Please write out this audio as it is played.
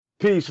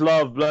Peace,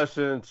 love,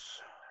 blessings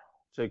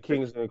to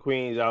kings and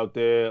queens out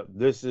there.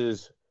 This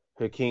is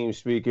Hakeem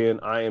speaking.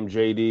 I am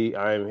JD.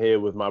 I am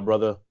here with my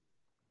brother.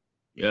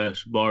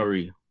 Yes,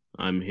 Bari,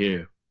 I'm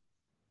here.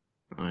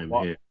 I'm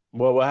What? here.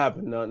 What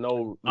happened?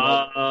 No.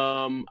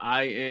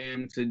 I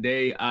am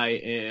today.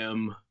 I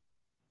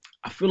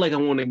feel like I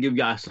want to give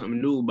y'all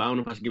something new, but I don't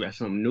know if I should give y'all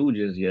something new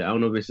just yet. I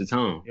don't know if it's the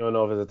time. You don't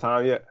know if it's a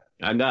time yet.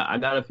 I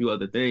got a few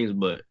other things,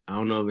 but I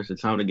don't know if it's the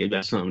time to give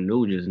y'all something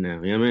new just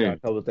now. You know what I Got a mean?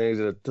 couple of things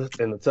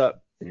in the tuck.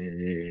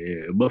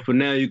 Yeah, but for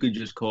now, you could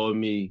just call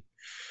me.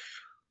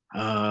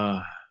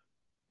 Uh,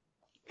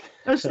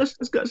 let's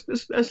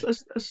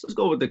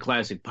go with the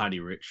classic Potty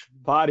Rich.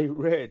 Potty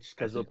rich,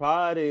 cause That's we're it.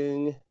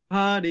 potting,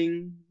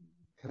 Potting.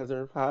 cause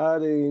we're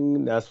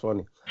potting. That's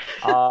funny.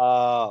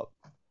 Uh,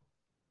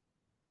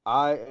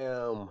 I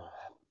am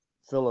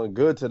feeling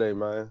good today,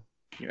 man.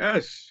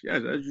 Yes,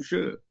 yes, as you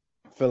should.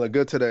 Feeling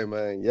good today,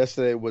 man.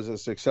 Yesterday was a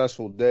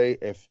successful day.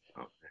 If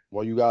Oh,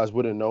 Well, you guys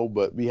wouldn't know,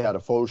 but we had a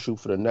photo shoot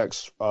for the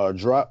next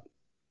drop.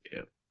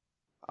 yeah.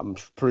 I'm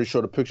pretty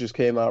sure the pictures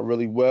came out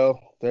really well.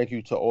 Thank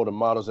you to all the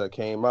models that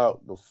came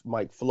out, the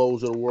Mike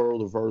Flows of the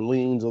world, the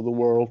Verlines of the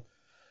world,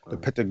 the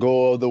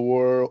Pitagoa of the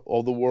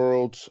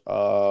world,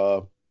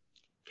 the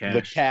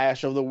Cash.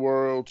 Cash of the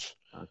world.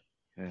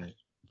 Cash.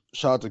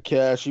 Shout out to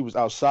Cash. He was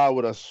outside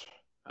with us.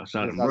 He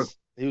Outside was of out, Brooklyn.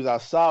 he was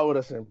outside with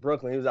us in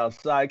Brooklyn. He was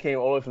outside. He came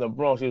all the way from the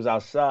Bronx. He was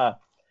outside.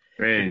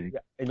 Crazy.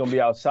 He's gonna be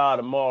outside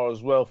tomorrow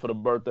as well for the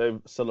birthday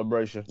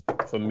celebration for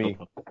Come me.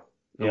 on. You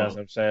Come know what on.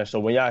 I'm saying? So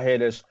when y'all hear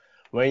this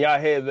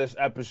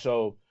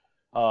episode,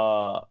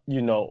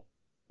 you know,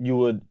 you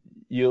would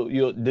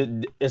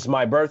it's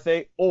my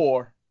birthday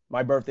or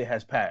my birthday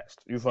has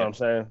passed. You feel what Yeah. I'm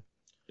saying?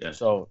 Yes.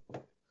 So,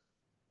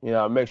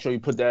 make sure you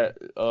put that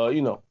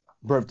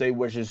birthday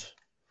wishes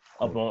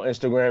up on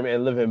Instagram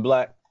and Live in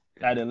Black,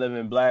 at Live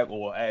in Black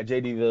or at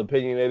JD the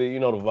Opinionated. You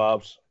know the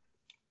vibes.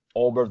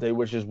 All birthday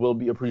wishes will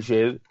be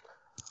appreciated.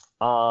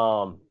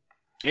 Um,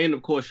 And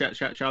of course,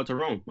 shout out to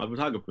Rome, my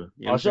photographer.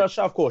 You know what I'm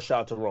saying? of course,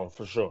 shout out to Rome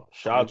for sure.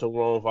 Shout Yeah. out to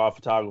Rome for our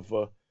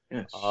photographer.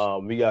 Yes.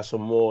 We got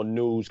some more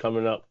news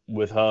coming up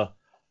with her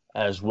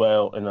as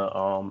well in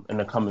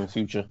the coming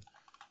future.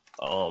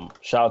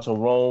 Shout out to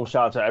Rome.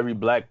 Shout out to every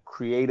black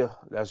creator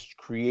that's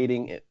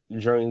creating it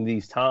during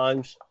these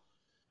times.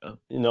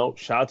 Yeah.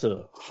 Shout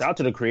out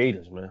to the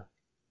creators, man.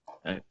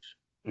 Thanks.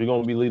 We're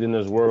gonna be leading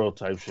this world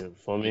type shit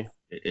for Yeah. me.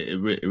 It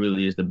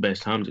really is the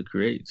best time to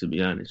create, to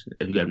be honest.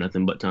 If you got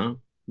nothing but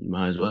time, you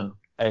might as well.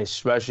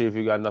 Especially if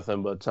you got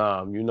nothing but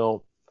time.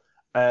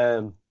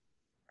 And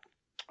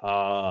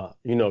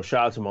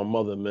shout out to my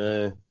mother,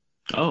 man.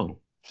 Oh,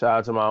 Shout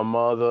out to my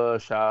mother.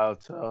 Shout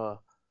out to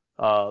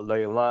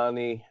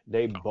Leilani.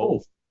 They oh.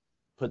 both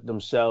put the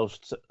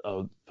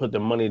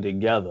money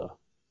together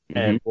Hmm.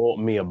 and bought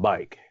me a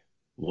bike.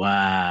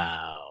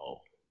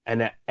 Wow.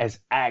 And it's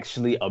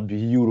actually a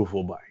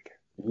beautiful bike.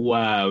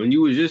 Wow. And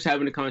you was just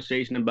having a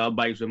conversation about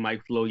bikes with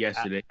Mike Flo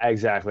yesterday.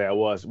 Exactly, I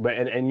was. But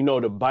and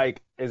the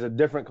bike is a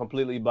different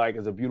completely bike.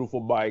 It's a beautiful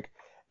bike.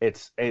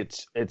 It's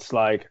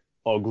like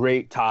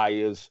great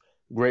tires,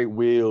 great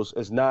wheels.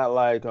 It's not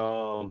like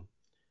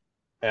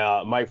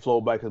Mike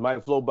Flow bike, because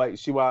Mike Flow bike,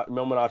 see why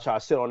remember when I tried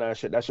to sit on that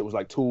shit was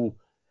like too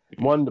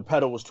one, the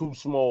pedal was too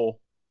small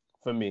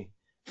for me.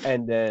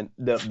 And then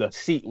the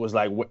seat was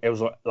like it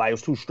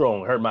was too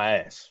strong, it hurt my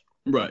ass.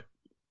 Right.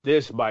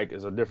 This bike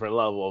is a different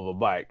level of a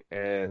bike,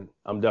 and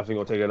I'm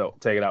definitely gonna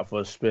take it out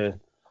for a spin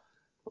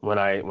when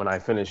I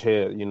finish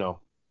here.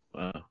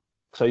 Wow.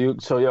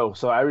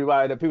 So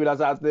everybody, the people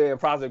that's out there in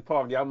Prospect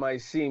Park, y'all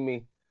might see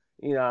me,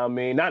 you know what I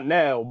mean? Not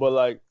now, but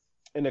like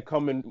in the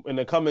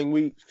coming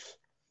weeks,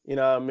 you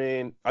know what I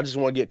mean? I just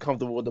want to get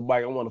comfortable with the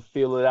bike. I want to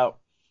feel it out.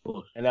 Of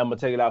course. And I'm gonna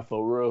take it out for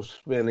a real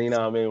spin, you know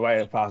what I mean?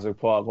 Right in Prospect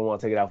Park. I want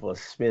to take it out for a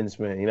spin,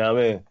 you know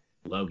what I mean?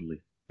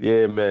 Lovely.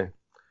 Yeah, man.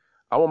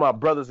 I want my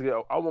brothers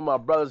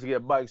to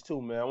get bikes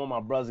too, man. I want my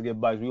brothers to get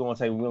bikes. We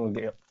gonna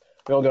get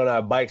on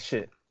that bike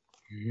shit.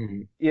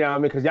 You know what I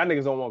mean? Because y'all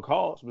niggas don't want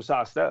cars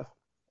besides Steph.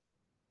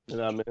 You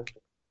know what I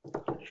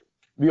mean?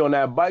 We on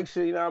that bike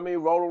shit, you know what I mean?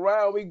 Roll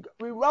around, we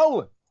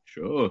rolling.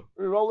 Sure.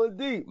 We rolling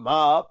deep.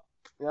 Mob.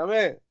 You know what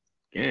I mean?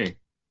 Gang.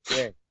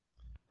 Yeah.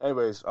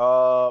 Anyways,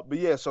 but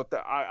yeah, so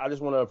I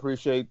just want to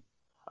appreciate.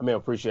 I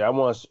want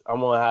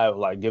to have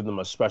like give them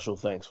a special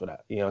thanks for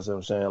that. You know what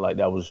I'm saying? Like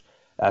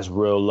that's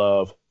real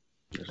love.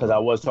 That's Because I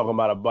love. was talking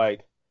about a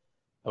bike,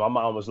 and my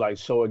mom was like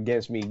so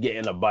against me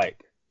getting a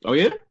bike. Oh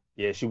yeah?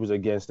 Yeah, she was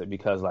against it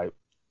because like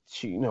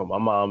my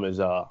mom is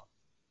I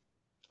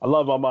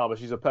love my mom, but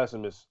she's a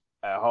pessimist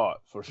at heart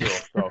for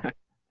sure.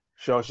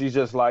 So she's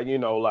just like,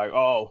 like,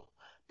 oh,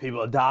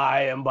 people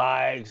die in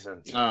bikes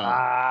and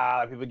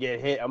Uh, people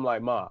get hit. I'm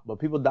like, Ma, but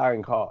people die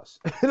in cars.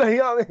 You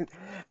know what I mean?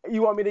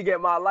 You want me to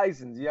get my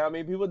license? You know what I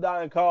mean? People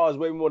die in cars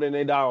way more than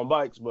they die on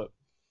bikes, but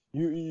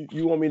you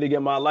want me to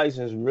get my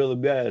license really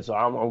bad, so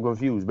I'm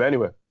confused. But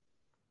anyway,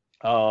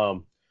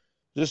 um,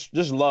 just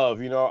love,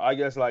 I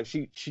guess like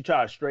she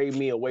tried to stray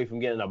me away from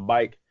getting a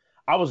bike.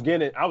 I was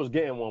getting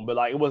one, but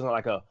like it wasn't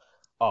like a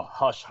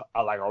hush,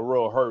 like a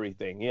real hurry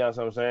thing. You know what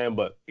I'm saying?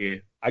 But yeah.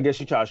 I guess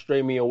she tried to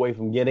stray me away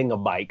from getting a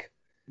bike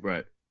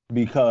Right.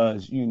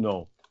 because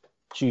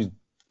she's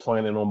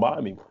planning on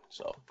buying me one.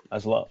 So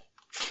that's love.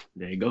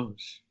 There he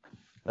goes.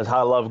 That's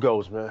how love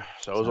goes, man.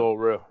 So it's So, all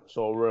real. It's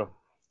all real.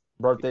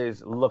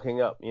 Birthday's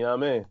looking up. You know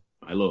what I mean?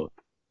 my lord.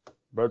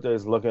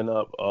 Birthday's looking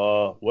up.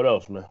 What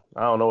else, man?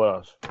 I don't know what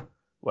else.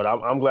 But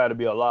I'm glad to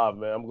be alive,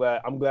 man.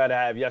 I'm glad to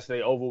have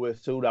yesterday over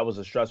with too. That was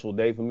a stressful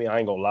day for me. I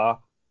ain't gonna lie.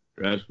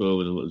 That's what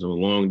was a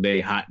long day,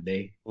 hot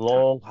day.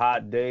 Long,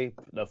 hot day.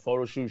 The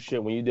photo shoot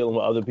shit. When you're dealing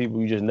with other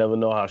people, you just never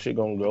know how shit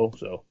gonna go.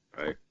 So,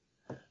 Right.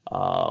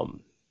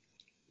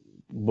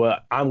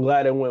 but I'm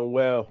glad it went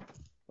well.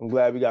 I'm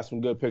glad we got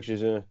some good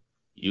pictures in.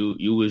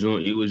 You was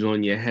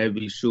on your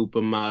heavy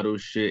supermodel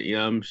shit. You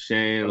know what I'm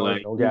saying?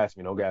 Like, Don't gas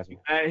me. Don't gas me.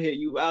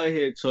 you out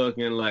here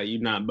talking like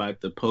you're not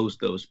about to post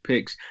those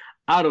pics.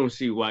 I don't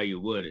see why you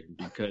wouldn't,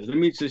 because let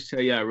me just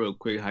tell y'all real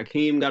quick.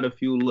 Hakeem got a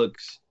few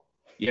looks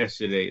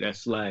yesterday.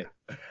 That's like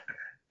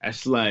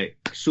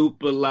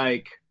super,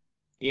 like,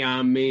 you know what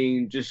I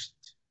mean, just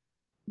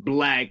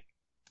black,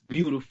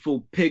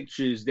 beautiful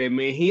pictures that,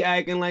 man, he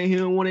acting like he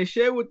don't want to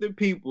share with the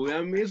people. You know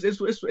what I mean,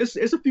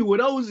 it's a few of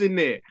those in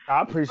there.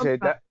 I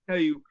appreciate that. Tell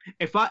you,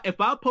 if I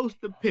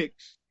post the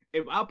pics,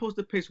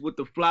 with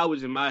the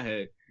flowers in my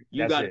head,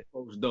 you That's gotta it.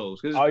 post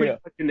those because it's pretty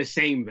much in the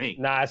same vein.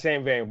 Nah,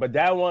 same vein. But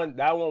that one,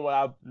 what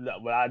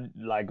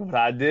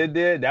I did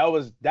there, that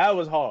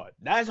was hard.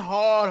 That's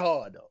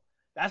hard though.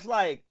 That's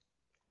like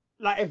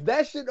if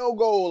that shit don't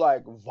go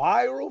like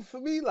viral for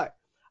me, like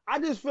I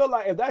just feel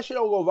like if that shit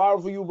don't go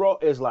viral for you, bro,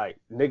 it's like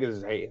niggas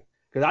is hating.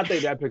 Cause I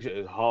think that picture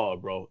is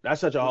hard, bro. That's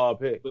such a hard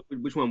pick.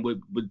 Which one? Were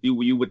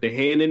you with the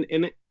hand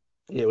in it?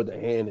 Yeah, with the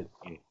hand in.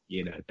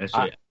 Yeah, that's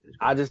it.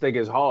 I just think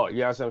it's hard.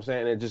 You know what I'm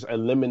saying? It just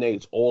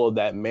eliminates all of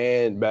that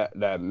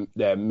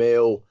that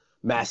male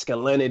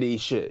masculinity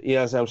shit. You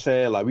know what I'm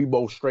saying? Like we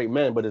both straight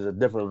men, but it's a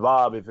different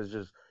vibe if it's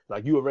just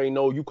like you already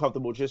know you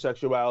comfortable with your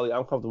sexuality,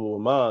 I'm comfortable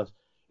with mine.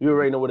 You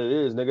already know what it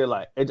is, nigga.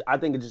 Like I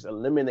think it just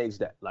eliminates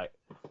that. Like,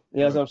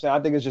 you know what I'm saying?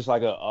 I think it's just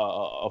like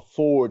a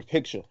forward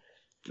picture.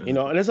 You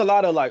know, and there's a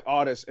lot of like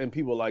artists and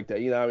people like that.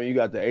 You know what I mean? You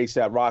got the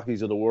ASAP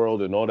Rockies of the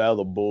world and all that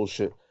other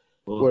bullshit.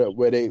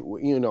 Where they,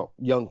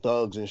 young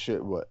thugs and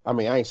shit. But I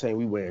mean, I ain't saying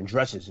we wearing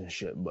dresses and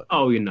shit. But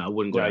oh, I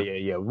wouldn't go.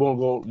 Yeah.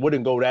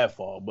 Wouldn't go that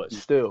far. But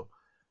still,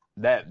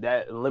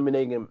 that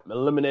eliminating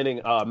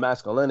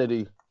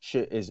masculinity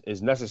shit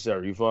is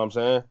necessary. You feel what I'm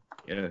saying?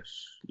 Yes.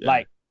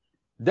 Like,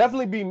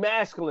 definitely be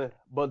masculine,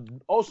 but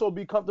also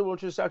be comfortable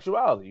with your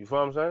sexuality. You feel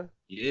what I'm saying?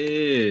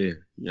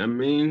 Yeah. I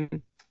mean,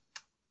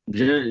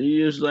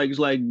 it's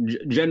like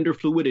gender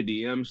fluidity.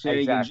 You know what I'm saying?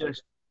 Exactly.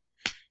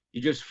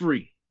 You're just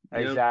free.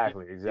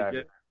 Exactly.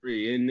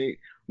 Free. And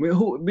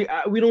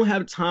we don't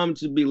have time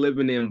to be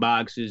living in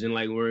boxes and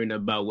like worrying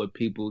about what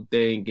people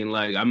think and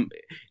like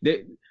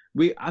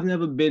I've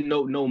never been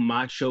no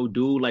macho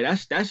dude. Like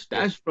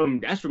that's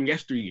from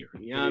yesteryear.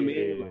 You know what I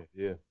mean?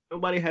 Yeah.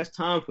 Nobody has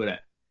time for that.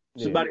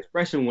 It's about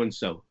expressing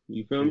oneself.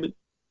 You feel me?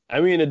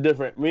 I mean, we're in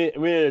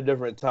a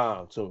different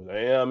time too. You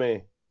know what I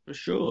mean? For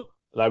sure.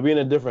 Like we're in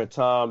a different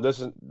time.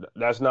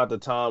 That's not the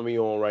time we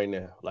on right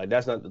now. Like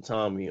that's not the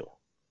time we on.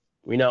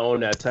 We not on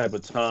that type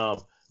of time.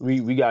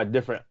 We got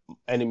different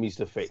enemies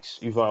to face.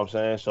 You feel what I'm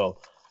saying? So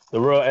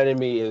the real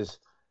enemy is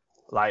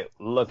like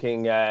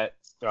looking at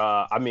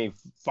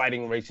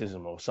fighting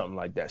racism or something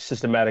like that.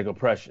 Systematic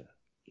oppression.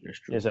 That's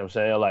true. You know what I'm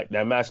saying? Like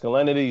that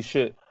masculinity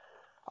shit,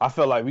 I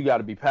feel like we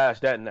gotta be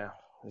past that now.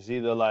 It's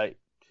either like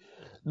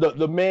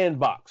the man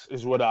box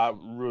is what I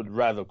would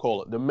rather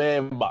call it. The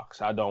man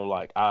box I don't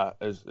like.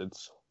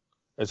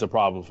 It's a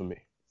problem for me.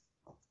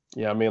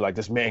 You know what I mean? Like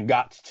this man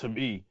got to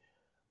be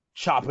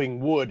chopping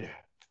wood,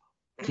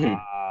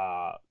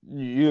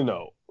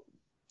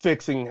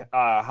 fixing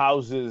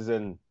houses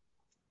and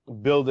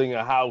building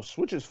a house,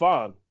 which is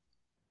fine,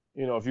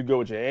 if you go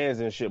with your hands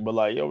and shit, but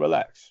like, yo,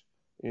 relax,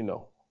 it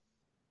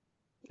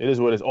is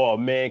what it's, a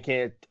man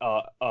can't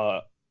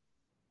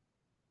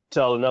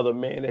tell another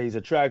man that he's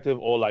attractive,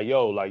 or like,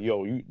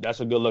 yo,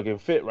 that's a good looking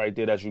fit right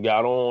there that you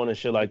got on and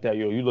shit like that,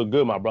 yo, you look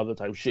good, my brother,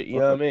 type shit, you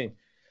know what I mean?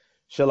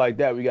 Shit like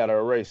that, we gotta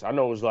erase. I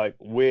know it's like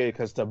weird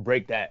because to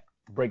break that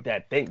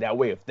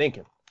way of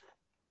thinking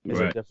is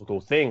a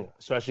difficult thing,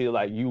 especially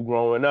like you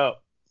growing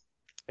up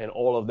and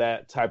all of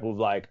that type of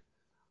like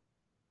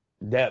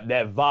that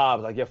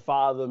vibe, like your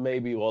father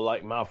maybe, or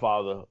like my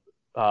father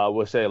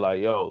would say like,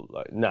 yo,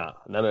 like, nah,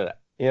 none of that.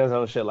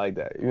 Some shit like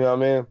that. You know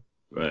what I mean?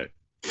 Right.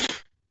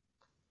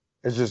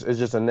 It's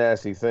just a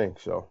nasty thing.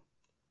 So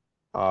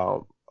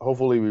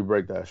hopefully we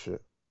break that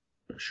shit.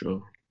 For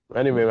sure.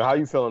 Anyway, how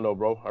you feeling though,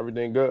 bro?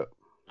 Everything good?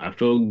 I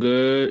feel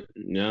good.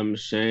 You know what I'm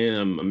saying?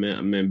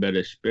 I'm in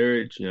better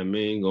spirits. You know what I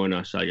mean? Going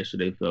outside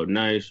yesterday felt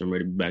nice. I'm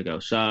ready to be back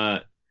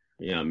outside.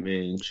 You know what I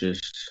mean?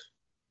 Just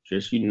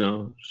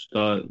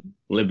start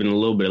living a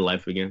little bit of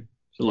life again.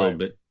 Just a little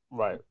bit.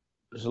 Right.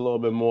 Just a little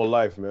bit more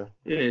life, man.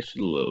 Yeah, it's a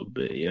little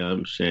bit. You know what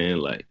I'm saying?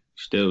 Like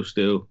still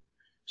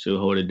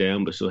hold it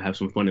down, but still have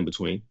some fun in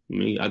between. I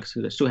mean, I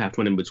can still have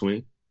fun in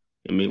between.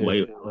 I mean, while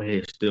you're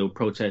here still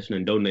protesting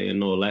and donating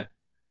and all that.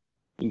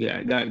 You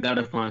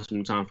gotta find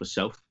some time for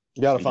self.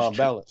 You gotta And just find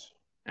balance.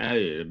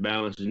 hey,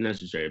 balance is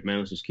necessary.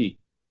 Balance is key.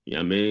 You know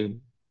what I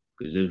mean?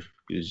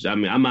 Because I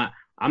mean, I'm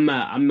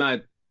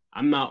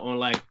not on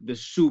like the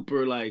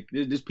super like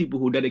there's people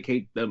who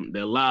dedicate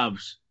their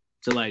lives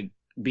to like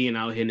being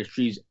out here in the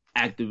streets,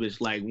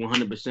 activists like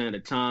 100% of the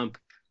time,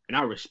 and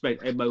I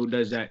respect everybody who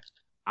does that.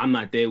 I'm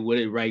not there with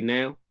it right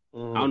now. I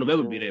don't know if I'll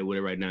ever be there with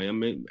it right now. I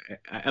mean,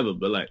 ever,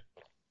 but like,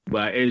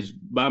 but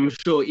I'm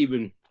sure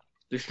even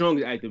the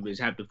strongest activists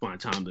have to find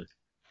time to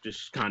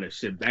just kind of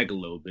sit back a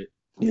little bit.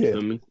 You Yeah.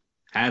 feel me?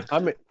 Have I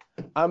to.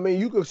 mean,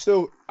 you could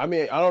still. I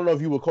mean, I don't know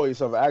if you would call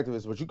yourself an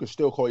activist, but you could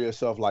still call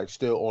yourself like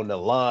still on the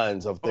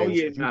lines of Oh things.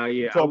 yeah, 'Cause nah,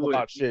 you yeah, I talk would.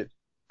 about shit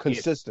Yeah,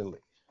 consistently.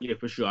 yeah,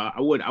 for sure.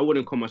 I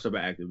wouldn't call myself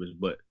an activist,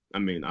 but I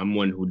mean, I'm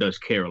one who does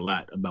care a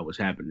lot about what's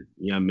happening.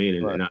 You know what I mean?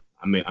 And, Right.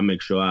 and I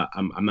make sure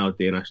I'm out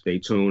there and I stay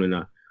tuned and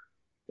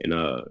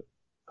I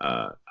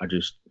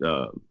just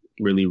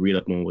really read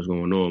up on what's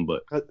going on.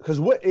 But Because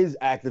what is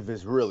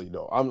activist really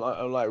though? I'm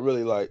like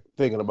really like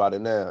thinking about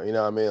it now. You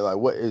know what I mean? Like,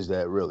 what is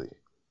that really?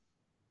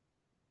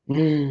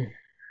 I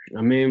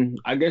mean,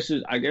 I guess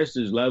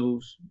there's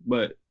levels,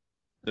 but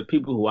the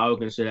people who I would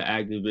consider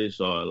activists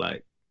are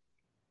like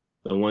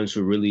the ones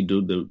who really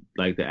do the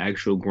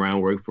actual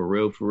groundwork for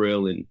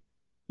real, and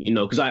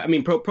because I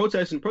mean,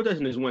 protesting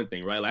is one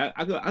thing, right? Like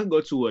I could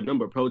go to a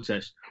number of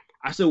protests.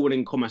 I still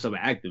wouldn't call myself an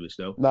activist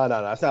though. No,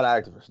 no, no. It's not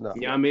an activist. No.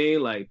 You know what I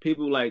mean? Like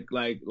people like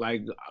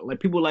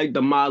people like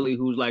Damali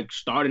who's like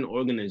starting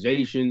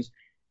organizations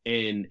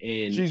She's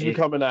and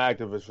becoming an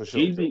activist for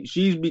sure.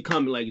 she's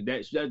becoming like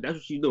that. That's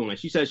what she's doing. Like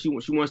she says she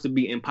wants to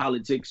be in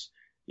politics.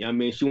 You know what I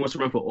mean? She wants to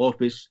run for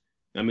office.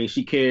 I mean,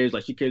 she cares.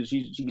 Like she cares.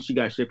 She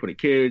got shit for the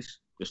kids.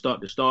 To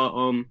start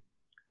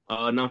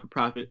non for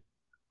profit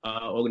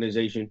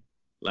organization.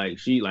 Like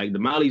the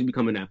Molly's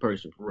becoming that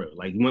person for real.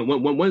 Like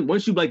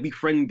once you like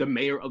befriend the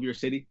mayor of your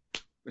city,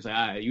 it's like,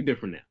 all right, you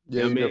different now.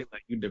 Yeah, You know what I you mean? different.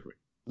 Like you different.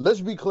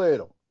 Let's be clear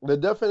though. The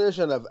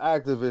definition of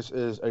activist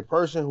is a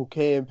person who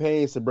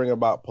campaigns to bring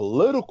about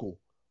political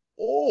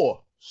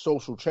or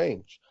social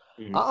change.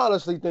 Mm-hmm. I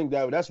honestly think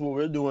that that's what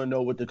we're doing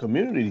though with the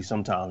community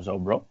sometimes though,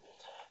 bro.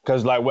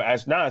 Because like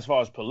as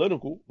far as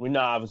political, we're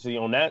not obviously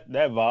on that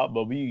vibe,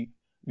 but we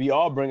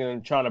are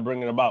trying to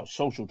bring it about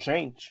social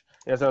change.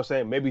 You know what I'm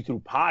saying? Maybe through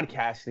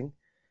podcasting,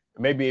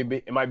 maybe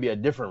it might be a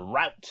different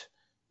route.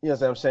 You know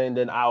what I'm saying?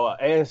 Than our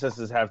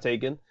ancestors have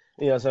taken.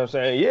 You know what I'm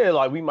saying? Yeah,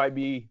 like we might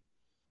be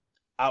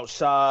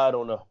outside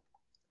on a.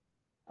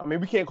 I mean,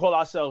 we can't call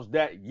ourselves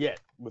that yet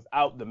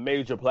without the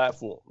major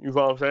platform. You know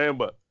what I'm saying?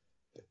 But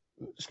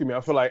excuse me,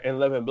 I feel like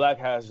N11 Black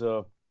has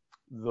the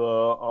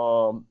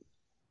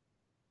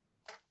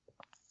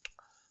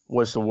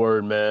what's the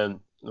word, man?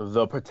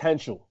 The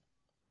potential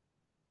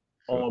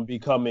on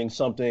becoming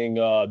something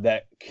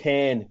that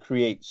can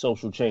create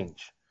social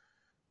change.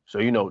 So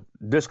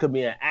this could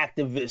be an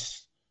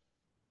activist.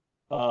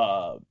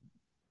 What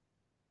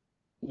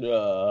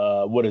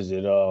is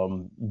it?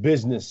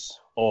 Business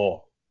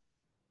or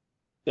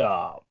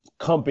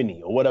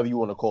company or whatever you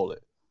want to call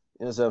it.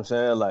 You know what I'm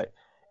saying? Like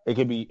it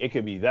could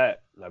be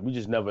that. Like we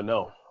just never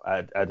know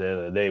at the end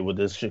of the day what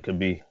this shit could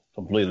be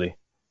completely.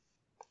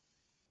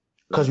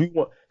 Because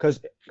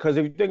if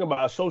you think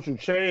about social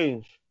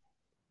change,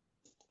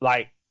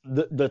 like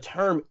the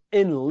term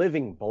 "in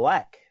living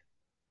black"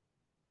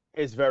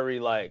 is very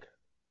like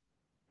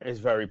it's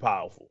very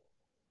powerful.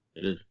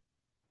 It is.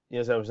 You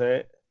know what I'm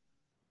saying?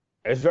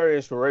 It's very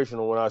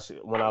inspirational when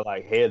I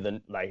like hear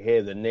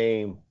the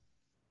name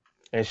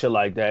and shit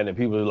like that, and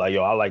people are like,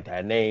 "Yo, I like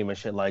that name and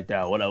shit like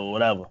that, whatever,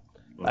 whatever."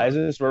 Like, it's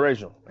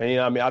inspirational, and you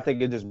know what I mean. I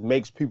think it just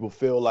makes people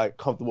feel like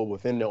comfortable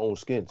within their own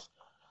skins.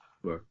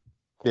 Sure.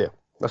 Yeah,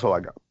 that's all I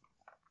got.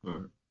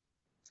 Right.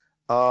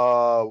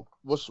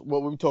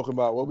 What we talking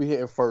about? What we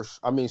hitting first?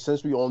 I mean,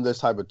 since we on this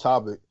type of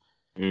topic,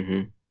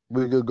 Mm-hmm.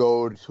 we could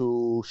go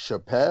to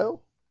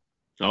Chappelle.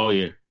 Oh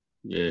yeah.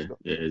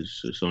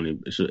 It's only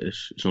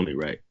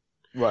right.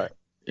 Right.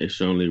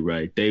 It's only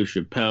right. Dave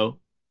Chappelle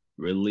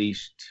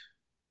released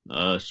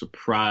a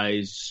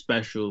surprise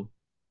special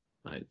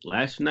like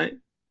last night,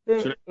 2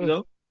 nights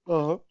ago,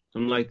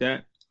 something like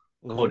that,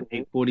 called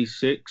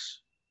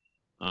 846,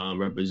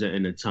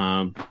 representing the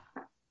time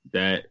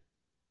that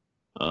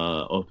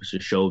Officer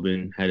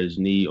Chauvin had his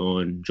knee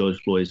on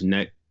George Floyd's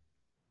neck,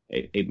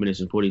 8 minutes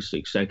and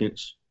 46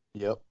 seconds.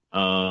 Yep.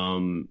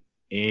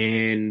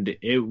 And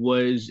it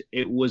was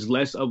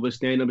less of a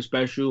stand-up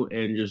special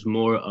and just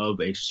more of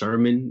a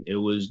sermon. It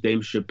was Dave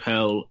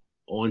Chappelle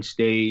on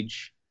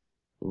stage,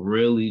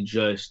 really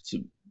just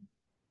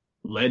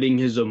letting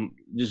his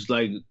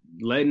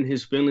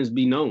feelings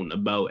be known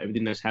about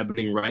everything that's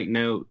happening right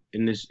now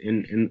in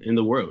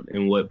the world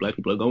and what Black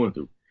people are going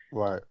through.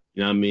 Right.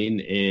 You know what I mean?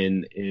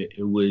 And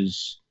it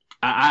was.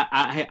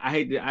 I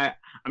hate that.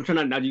 I'm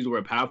trying not to use the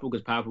word powerful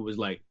because powerful is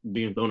like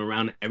being thrown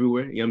around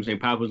everywhere. You know what I'm saying?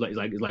 Powerful is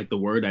like the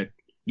word that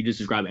you just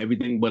describe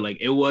everything, but like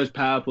it was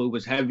powerful, it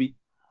was heavy.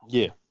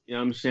 Yeah. You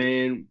know what I'm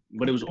saying?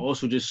 But it was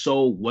also just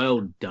so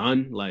well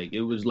done. Like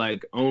it was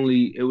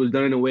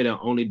done in a way that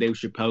only Dave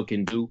Chappelle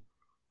can do.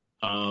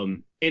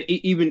 And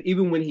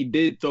even when he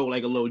did throw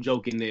like a little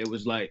joke in there, it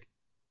was like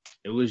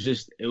it was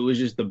just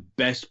the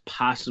best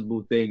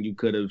possible thing you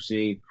could have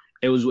seen.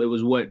 It was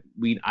what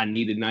I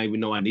needed, not even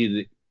know I needed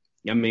it.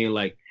 I mean,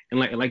 like, and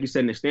like you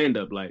said in the stand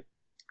up, like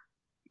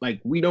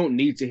we don't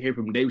need to hear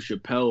from Dave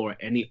Chappelle or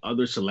any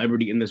other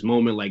celebrity in this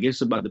moment. Like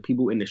it's about the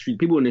people in the street.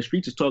 People in the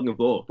streets is talking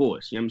for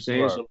us. You know what I'm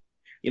saying? Right. So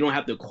you don't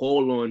have to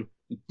call on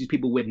these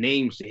people with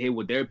names to hear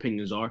what their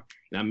opinions are.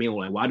 You know what I mean?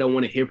 Like, well, I don't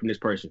want to hear from this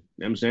person.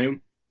 You know what I'm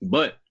saying?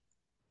 But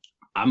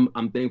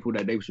I'm thankful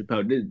that Dave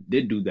Chappelle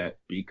did do that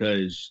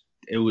because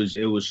it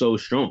was so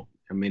strong.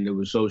 I mean, it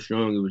was so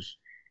strong. It was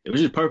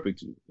just perfect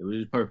to me. It was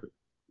just perfect.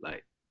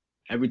 Like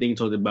everything he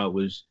talked about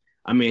was.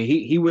 I mean,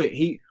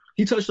 he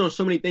touched on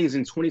so many things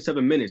in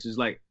 27 minutes. It's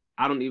like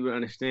I don't even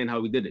understand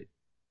how he did it.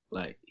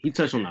 Like he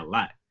touched on a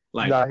lot.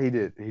 Like Nah, he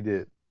did.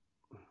 It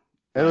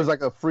was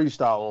like a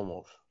freestyle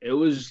almost. it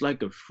was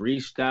like a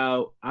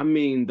freestyle. I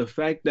mean, the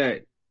fact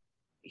that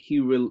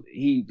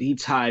he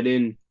tied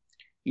in,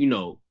 you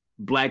know,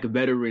 black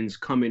veterans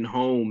coming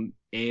home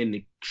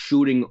and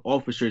shooting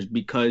officers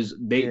because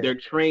they're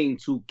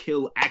trained to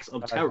kill acts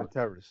of terror.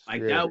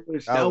 Like that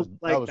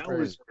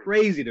was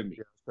crazy to me.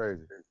 Yeah,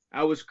 crazy.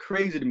 That was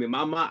crazy to me.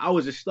 I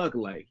was just stuck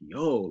like,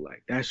 yo,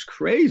 like that's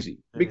crazy.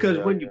 Because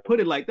when you put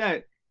it like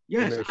that,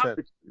 yes,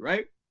 obviously,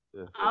 right?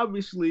 Yeah.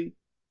 Obviously,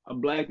 a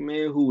black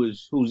man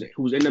who's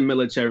in the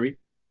military,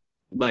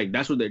 like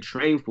that's what they're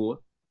trained for,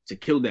 to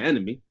kill the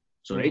enemy.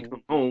 So they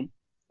come home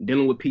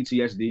dealing with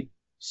PTSD,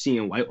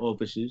 seeing white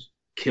officers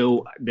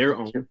kill their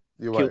own,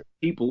 kill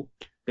people.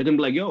 They're gonna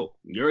be like, yo,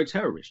 you're a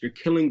terrorist. You're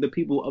killing the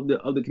people of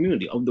the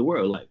community, of the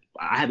world. Like,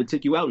 I have to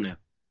take you out now.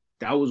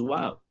 That was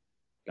wild.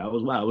 That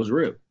was wild. It was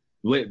real.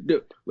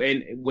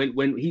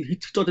 When he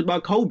talked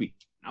about Kobe,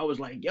 I was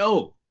like,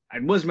 yo, I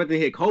wasn't meant to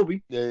hear Kobe.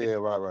 Yeah,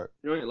 right.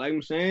 You know, like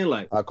I'm saying,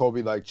 like how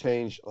Kobe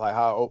changed, like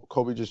how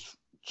Kobe just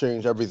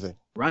changed everything.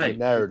 Right. The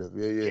narrative.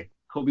 Yeah.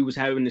 Kobe was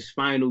having this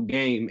final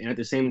game, and at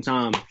the same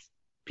time,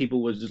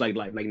 people was just like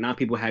 9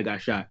 people had got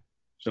shot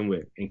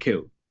somewhere and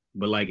killed.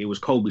 But like it was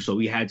Kobe, so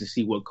we had to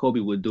see what Kobe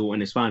would do in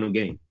his final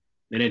game.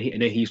 And then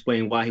he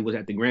explained why he was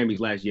at the Grammys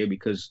last year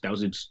because that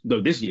was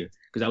this year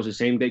because that was the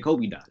same day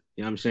Kobe died.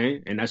 You know what I'm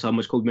saying? And that's how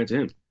much Kobe meant to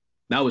him.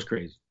 That was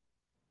crazy.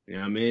 You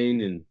know what I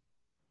mean? And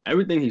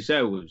everything he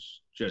said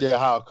was just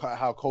how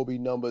Kobe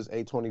numbers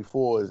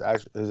 824 is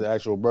his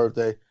actual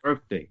birthday.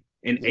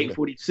 And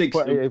 846.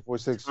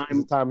 846 is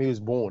the time he was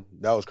born.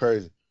 That was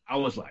crazy. I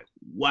was like,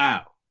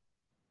 wow.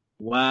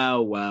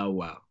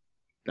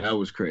 That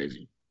was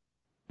crazy.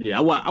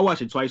 Yeah, I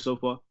watched it twice so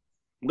far.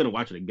 I'm gonna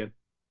watch it again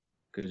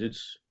because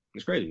it's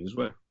crazy. It's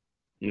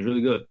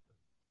really good.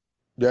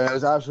 Yeah,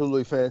 it's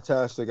absolutely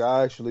fantastic.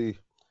 I actually,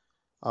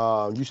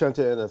 you sent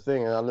it in a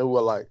thing, and I knew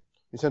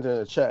you sent it in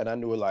the chat, and I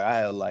knew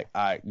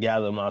I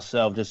gathered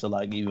myself just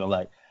to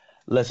even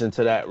listen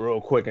to that real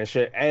quick and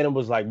shit. And it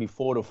was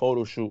before the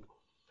photo shoot.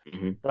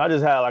 Mm-hmm. I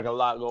just had a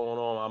lot going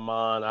on in my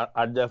mind.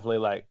 I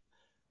definitely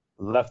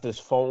left this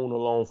phone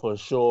alone for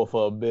sure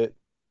for a bit.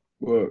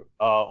 What?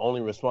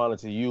 Only responded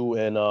to you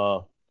and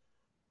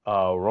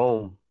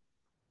Rome.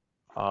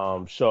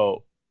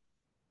 So,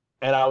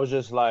 and I was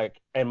just and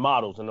the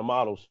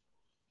models,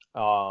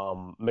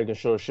 making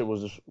sure shit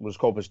was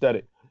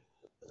copacetic.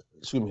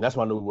 Excuse me, that's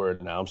my new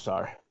word now. I'm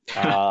sorry. It's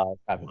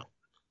happening.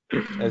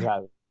 It's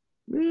happening.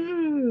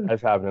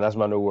 It's happening. That's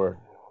my new word.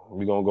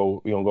 We're gonna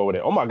go with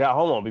it. Oh my God,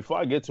 hold on. Before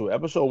I get to it,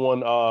 episode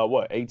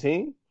 1,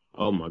 18?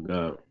 Oh my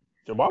God.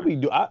 So why we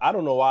do? I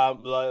don't know why.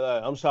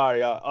 I'm sorry,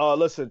 y'all.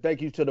 Listen,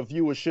 thank you to the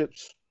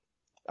viewerships.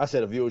 I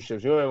said the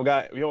viewerships. You don't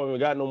even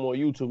got no more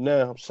YouTube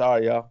now. I'm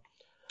sorry, y'all.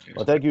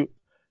 Well, thank you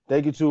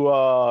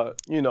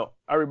to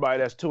everybody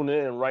that's tuning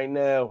in right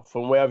now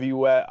from wherever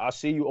you at. I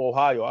see you,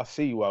 Ohio. I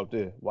see you out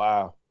there.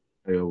 Wow.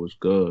 It was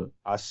good.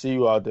 I see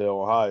you out there,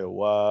 Ohio.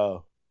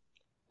 Wow.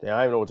 Damn, I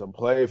don't even know what to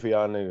play for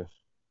y'all niggas.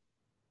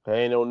 There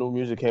ain't no new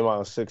music came out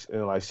in 6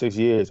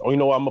 years. Oh, you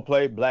know what I'm gonna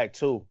play? Black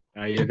 2.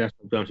 Yeah, that's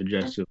what I'm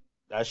suggesting.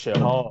 That shit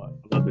hard.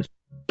 Love it.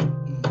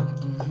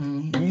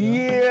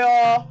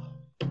 Yeah.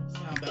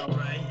 Sound about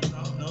right.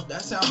 No,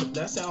 that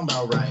sound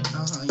about right.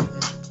 Yeah.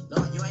 No,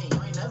 you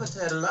ain't never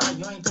said a lie.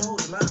 You ain't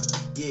told a lie.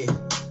 Yeah.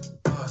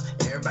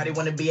 Everybody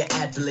wanna be an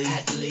athlete.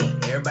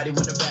 Everybody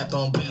wanna rap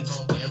on beats.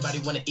 Everybody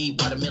wanna eat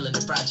watermelon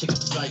and fried chicken.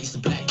 So I used to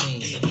black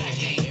things.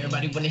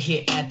 Everybody wanna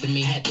hit after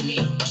me.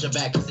 Push your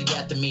back cause they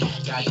got to me.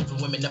 Got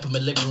different women up in my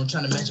living room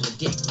trying to measure my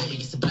dick. Maybe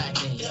it's a black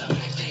thing.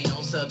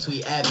 Don't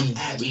subtweet at me.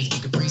 We used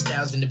to get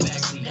freestyles in the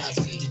backseat.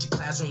 Did your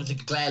classroom,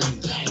 take it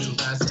gladly.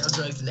 I sell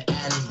drugs in the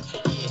alley.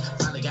 Yeah,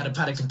 finally got a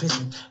product and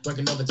piston.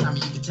 Working overtime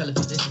and you can tell a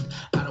physician.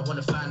 I don't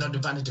wanna find no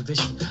divine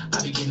division.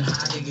 I be getting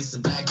high, nigga, it's a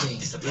black thing.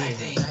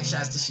 Back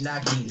shots till she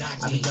knock me.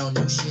 I be don't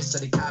know shit, so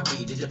they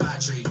copy. Did the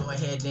debauchery. Go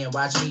ahead and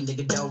watch me,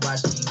 nigga, don't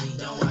watch TV.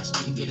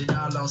 You get it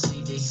all on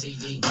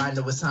CD. I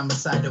know it's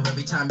homicidal.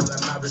 Every time you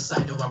at my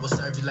recital, I will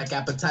serve you like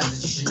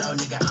appetizers. You should know,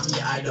 nigga,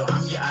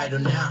 I'm your idol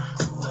now.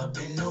 Grew up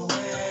in the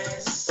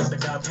West, up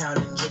and down,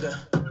 pounding jigger.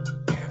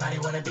 Everybody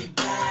wanna be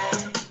black,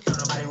 don't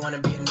nobody wanna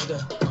be a nigga.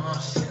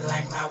 Shit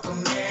like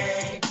Malcolm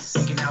X,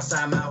 thinking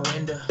outside my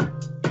window.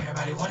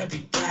 Everybody wanna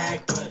be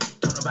black, but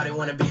don't Nobody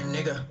wanna be a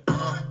nigga.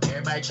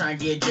 Everybody trying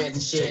to get dreads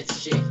and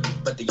shit.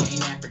 But they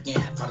ain't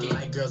African. All the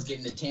white girls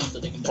getting the tan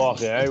so they can.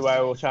 Fuck it.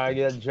 Everybody will try to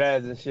get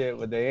dreads and shit,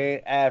 but they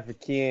ain't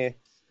African.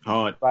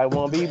 Hard. Everybody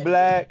want to be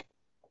black.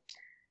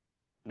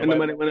 And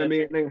nobody want to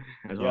be a nigga.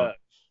 That's hard.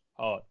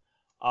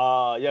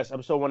 Hard. Yes,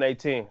 episode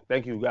 118.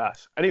 Thank you,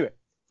 guys. Anyway,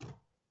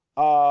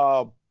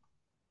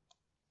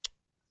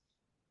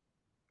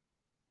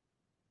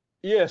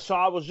 yeah, so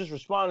I was just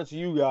responding to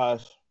you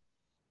guys,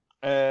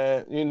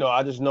 and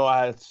I just know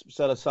I had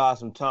set aside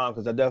some time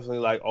because I definitely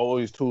like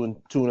always tune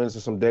into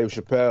some Dave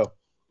Chappelle.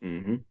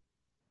 Mm-hmm.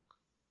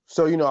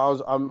 So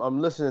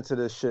I'm listening to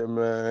this shit,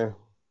 man,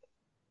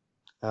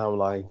 and I'm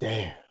like,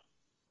 damn,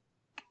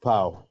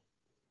 powerful,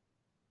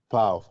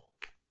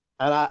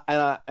 and I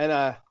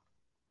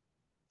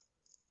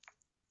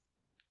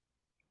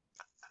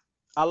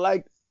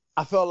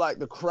felt like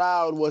the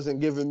crowd wasn't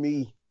giving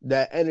me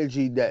that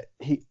energy that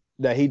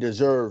he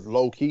deserved,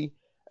 low key.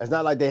 It's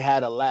not like they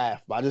had a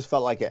laugh, but I just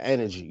felt like an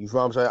energy. You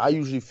feel what I'm saying? I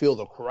usually feel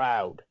the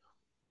crowd.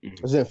 I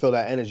just didn't feel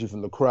that energy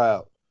from the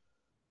crowd.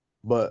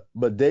 But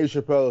Dave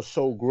Chappelle is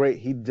so great,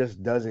 he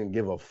just doesn't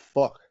give a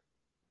fuck.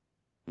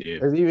 Yeah.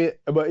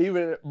 But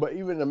even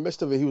in the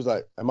midst of it, he was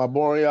like, "Am I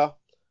boring y'all?"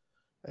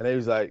 And he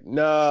was like,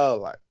 "No,"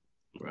 like,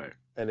 right.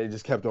 And they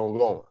just kept on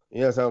going.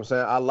 You know what I'm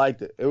saying? I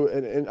liked it.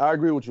 And I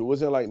agree with you. It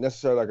wasn't like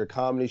necessarily like a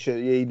comedy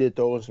shit. Yeah, he did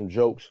throw in some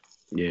jokes.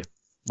 Yeah.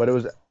 But it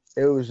was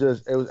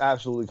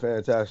absolutely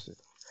fantastic.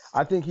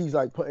 I think he's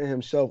like putting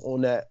himself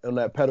on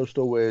that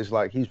pedestal where it's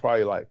like he's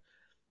probably like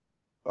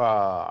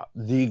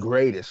the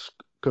greatest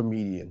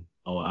comedian.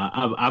 Oh,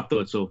 I've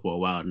thought so for a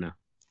while now.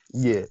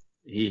 Yeah.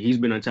 He's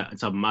been on top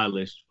of my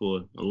list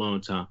for a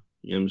long time.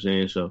 You know what I'm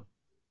saying? So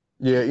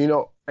yeah,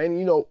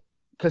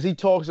 because he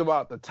talks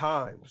about the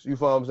times. You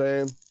feel what I'm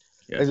saying?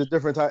 Yes. It's a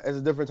different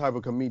type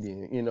of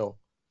comedian.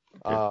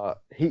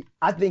 Okay.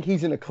 I think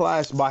he's in a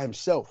class by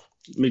himself.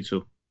 Me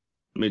too.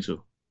 He's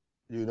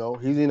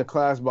in a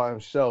class by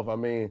himself. I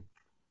mean,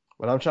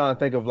 when I'm trying to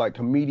think of like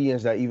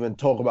comedians that even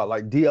talk about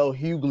like D.L.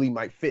 Hughley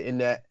might fit in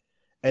that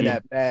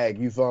that bag.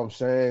 You feel what I'm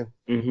saying?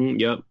 Mm-hmm.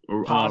 Yep.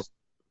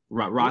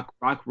 Rock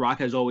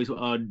has always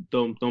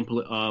don't put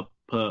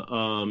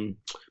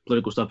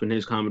political stuff in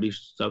his comedy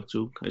stuff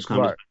too. His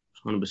comedy,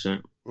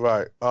 100%.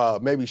 Right.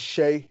 Maybe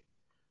Shay.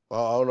 I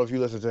don't know if you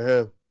listen to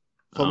him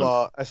from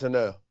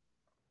SNL.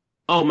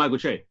 Oh, Michael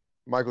Che.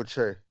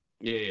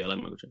 Yeah, I like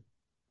Michael Che.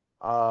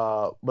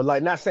 But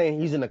like not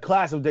saying he's in the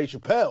class of Dave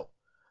Chappelle.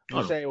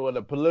 I'm saying with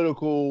the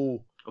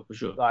political, for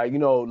sure. Like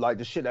like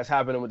the shit that's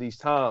happening with these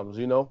times.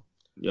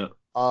 Yeah.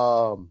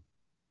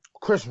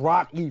 Chris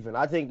Rock even.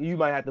 I think you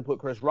might have to put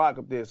Chris Rock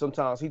up there.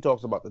 Sometimes he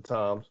talks about the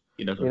times.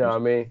 He does. You know what I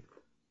mean?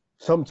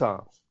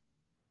 Sometimes.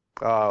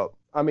 I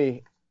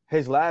mean,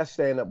 his last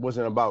stand-up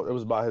wasn't about. It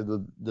was about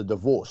the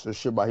divorce. The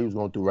shit about he was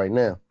going through right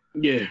now.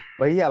 Yeah.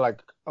 But he had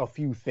like a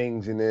few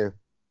things in there,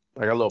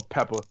 like a little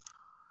pepper.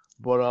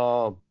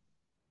 But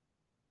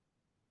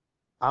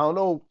I don't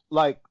know.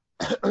 Like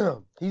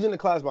he's in the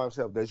class by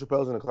himself. Dave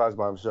Chappelle's in the class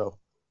by himself.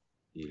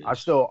 Yeah.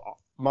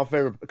 My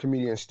favorite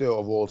comedian still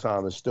of all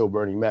time is still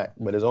Bernie Mac,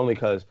 but it's only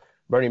because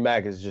Bernie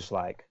Mac is just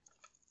like,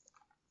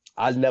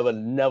 I never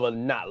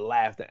not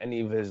laughed at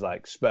any of his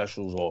like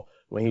specials or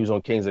when he was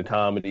on Kings of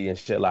Comedy and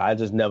shit. Like I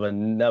just never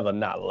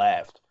not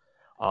laughed.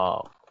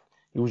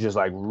 He was just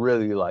like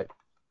really like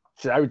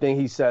shit, everything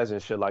he says and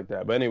shit like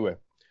that. But anyway,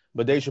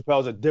 Dave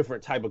Chappelle's a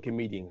different type of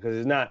comedian because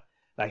it's not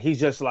like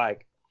he's just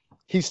like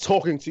he's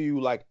talking to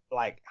you like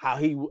how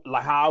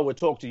I would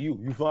talk to you.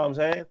 You feel what I'm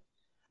saying?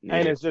 Yeah.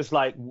 And it's just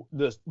like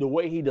the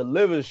way he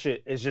delivers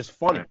shit is just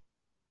funny.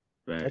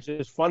 Right. It's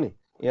just funny.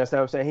 You know what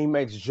I'm saying? He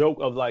makes joke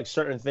of like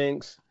certain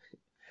things,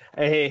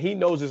 and he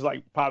knows it's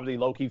like probably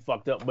low key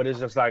fucked up, but it's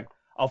just like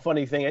a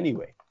funny thing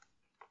anyway.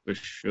 For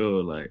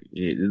sure, like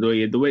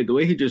the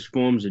way he just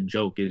forms a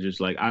joke is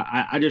just like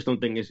I just don't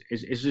think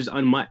it's just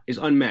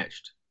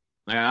unmatched.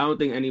 Like I don't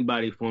think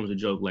anybody forms a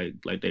joke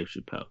like Dave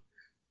Chappelle.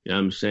 You know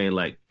what I'm saying?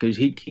 Like because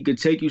he could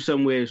take you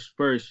somewhere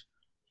first.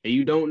 And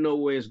you don't know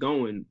where it's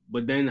going,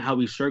 but then how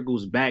he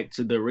circles back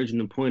to the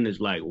original point is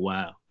like,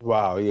 wow.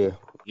 Wow, yeah.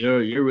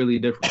 You're really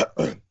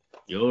different.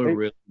 You're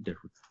really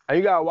different. And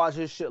you gotta watch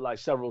this shit like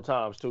several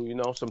times too,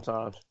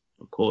 sometimes.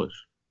 Of course.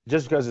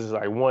 Just because it's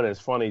like one, it's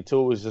funny.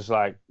 Two, it's just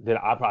like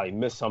that I probably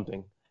missed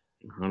something.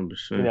 100%.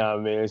 You know what I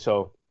mean?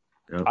 So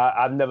yep.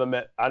 I never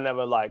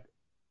like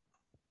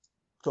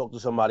talked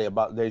to somebody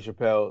about Dave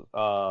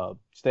Chappelle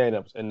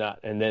stand-ups and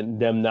then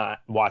them not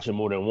watching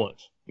more than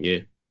once.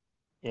 Yeah.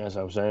 You know what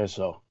I'm saying?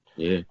 So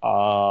yeah.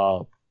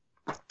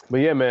 But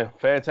yeah, man,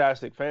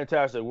 fantastic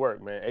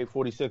work, man.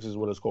 846 is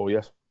what it's called,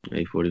 yes?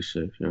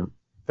 846, yeah.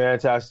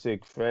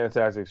 Fantastic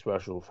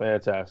special.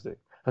 Fantastic.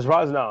 I'm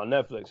surprised it's not on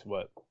Netflix,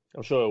 but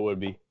I'm sure it would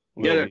be.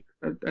 Yeah,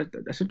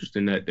 that's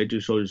interesting that they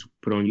just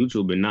put on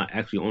YouTube and not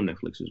actually on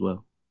Netflix as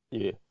well.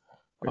 Yeah.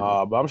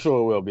 But I'm sure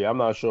it will be. I'm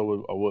not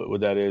sure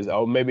what that is.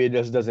 Or maybe it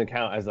just doesn't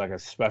count as like a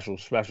special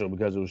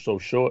because it was so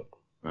short.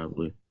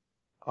 Probably.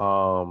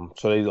 So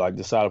they like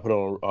decided to put it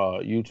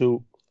on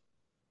YouTube,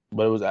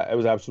 but it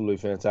was absolutely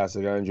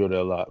fantastic. I enjoyed it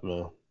a lot,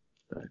 man.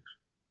 Thanks.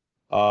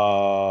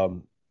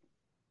 Um,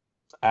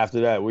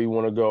 After that, we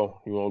want to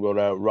go. You want to go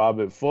to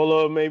Robert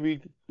Fuller,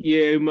 maybe?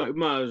 Yeah,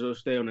 might as well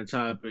stay on the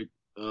topic.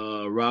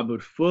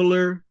 Robert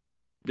Fuller.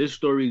 This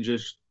story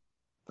just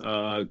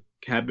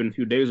happened a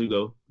few days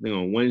ago. I think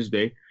on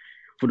Wednesday.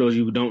 For those of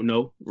you who don't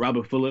know,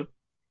 Robert Fuller,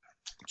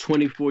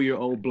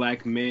 24-year-old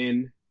black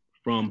man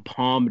from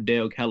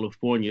Palmdale,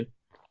 California,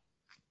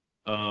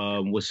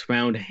 was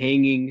found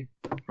hanging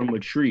from a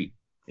tree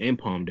in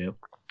Palmdale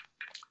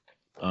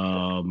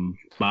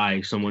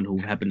by someone who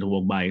happened to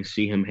walk by and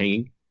see him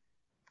hanging.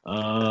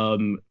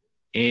 And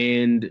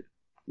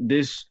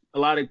a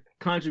lot of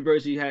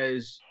controversy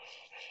has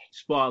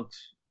sparked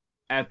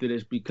after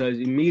this because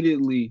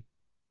immediately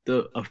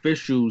the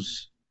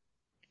officials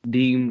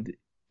deemed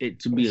it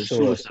to be a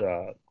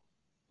suicide,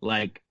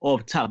 like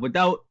off top,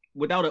 without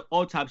an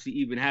autopsy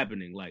even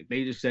happening. Like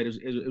they just said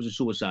it was a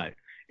suicide,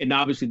 and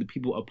obviously the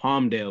people of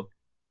Palmdale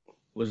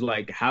was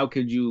like, "How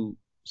could you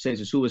say it's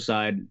a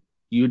suicide?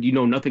 You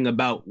know nothing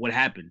about what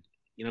happened."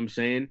 You know what I'm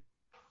saying?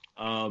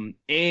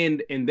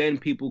 And then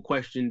people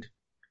questioned,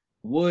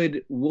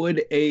 would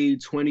a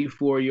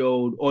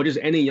 24-year-old or just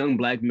any young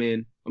black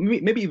man,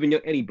 maybe even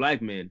any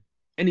black man,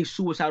 any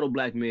suicidal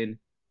black man,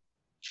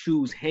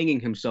 choose hanging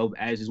himself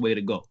as his way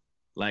to go?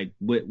 Like,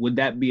 would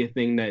that be a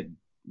thing that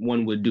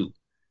one would do?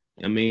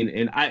 I mean,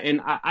 and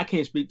I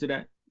can't speak to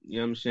that. You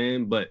know what I'm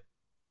saying? But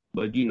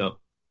you know,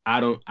 I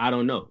don't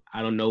know.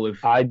 I don't know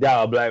if I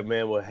doubt a black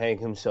man would hang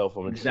himself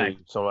on a tree.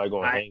 Somebody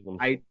gonna hang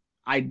himself.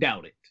 I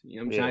doubt it. You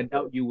know what I'm saying? I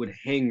doubt you would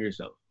hang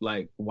yourself.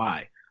 Like,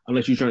 why?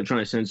 Unless you're trying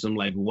to send some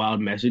like wild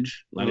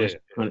message.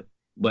 Like,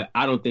 but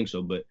I don't think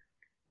so. But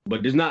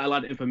there's not a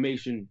lot of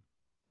information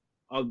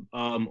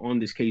on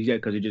this case yet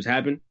because it just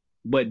happened.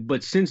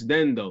 But since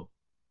then though,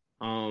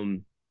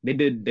 they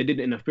did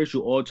an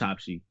official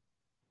autopsy,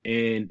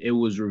 and it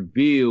was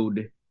revealed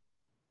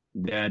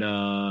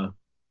that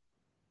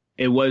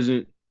it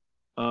wasn't.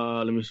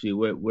 Let me see.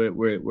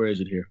 Where is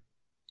it here?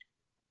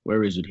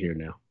 Where is it here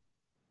now?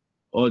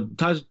 Or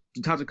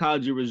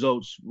toxicology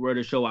results were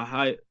to show a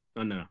high.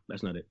 Oh no,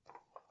 that's not it.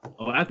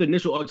 After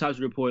initial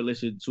autopsy report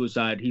listed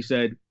suicide, he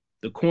said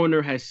the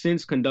coroner has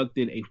since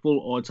conducted a full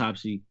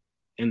autopsy,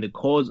 and the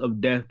cause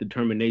of death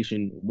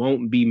determination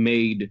won't be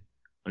made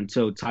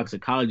until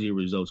toxicology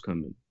results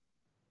come in.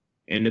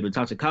 And if the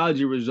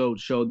toxicology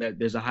results show that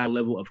there's a high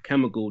level of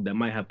chemical that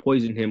might have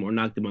poisoned him or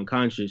knocked him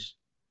unconscious,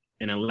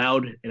 and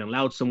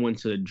allowed someone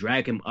to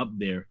drag him up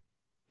there,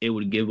 it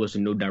would give us a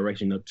new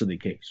direction up to the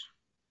case.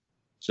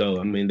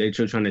 So I mean, they're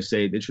trying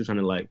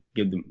to like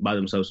buy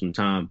themselves some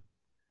time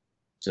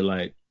to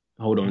like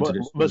hold on to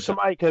this. But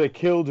somebody could have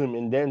killed him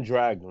and then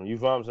dragged him. You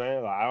feel what I'm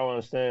saying? Like, I don't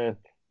understand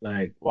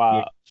like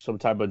why some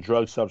type of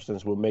drug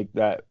substance would make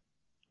that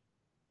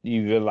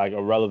even like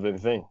a relevant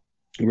thing.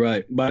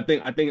 Right. But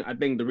I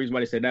think the reason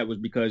why they said that was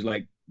because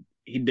like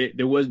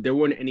there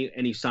weren't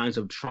any signs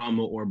of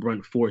trauma or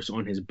blunt force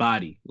on his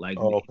body. Like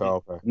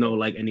okay. No,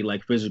 like any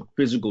like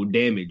physical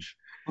damage,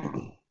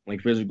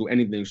 like physical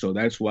anything. So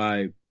that's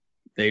why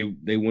they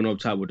went up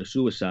top with the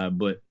suicide.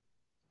 But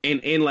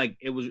and like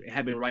it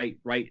happened right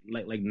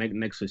like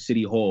next to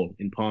City Hall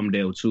in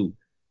Palmdale too.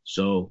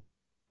 So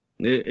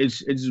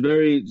it's a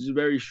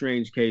very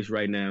strange case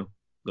right now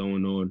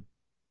going on.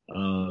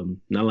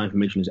 Not a lot of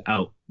information is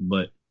out,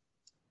 but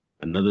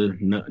another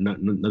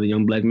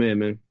young black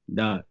man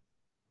died.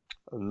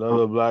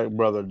 Another black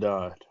brother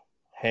died.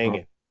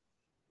 Hanging.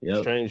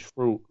 Yep. Strange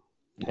fruit.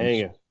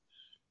 Hanging.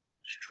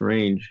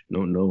 Strange. I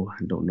don't know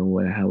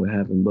how it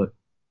happened, but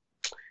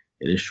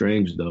it is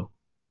strange though.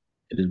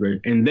 It is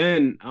very. And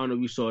then I don't know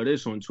if you saw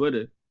this on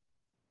Twitter,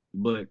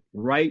 but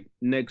right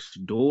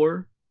next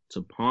door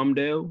to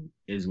Palmdale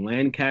is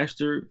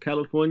Lancaster,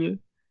 California,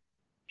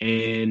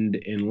 and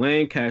in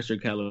Lancaster,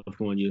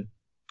 California,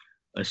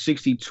 a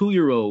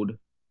 62-year-old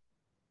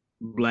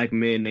black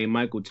man named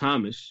Michael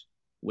Thomas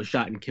was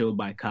shot and killed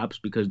by cops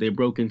because they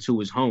broke into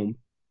his home.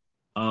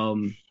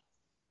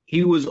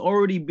 He was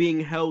already being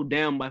held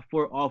down by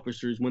 4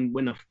 officers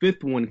when a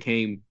 5th one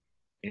came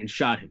and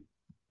shot him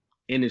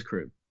in his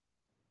crib.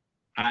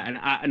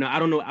 I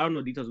don't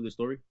know details of the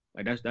story.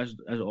 Like that's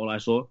all I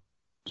saw.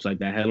 It's like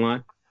that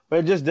headline. But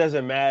it just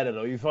doesn't matter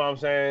though. You feel what I'm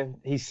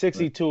saying? He's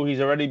 62.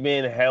 He's already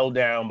being held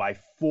down by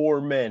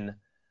 4 men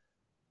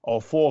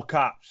or 4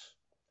 cops,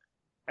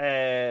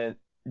 and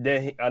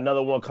then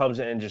another one comes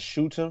in and just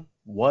shoots him.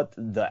 What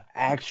the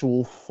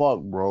actual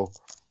fuck, bro?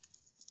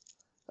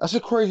 That's the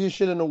craziest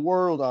shit in the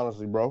world,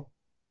 honestly, bro.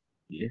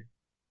 Yeah.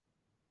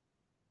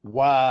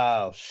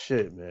 Wow,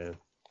 shit, man.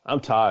 I'm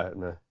tired,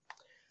 man.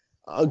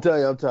 I'll tell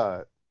you, I'm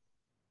tired.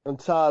 I'm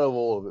tired of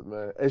all of it,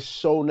 man. It's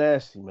so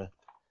nasty, man.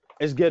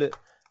 It's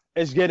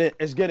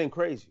getting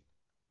crazy.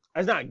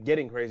 It's not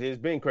getting crazy. It's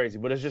been crazy,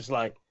 but it's just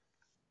like,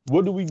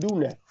 what do we do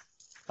now?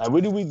 Like,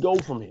 where do we go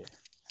from here?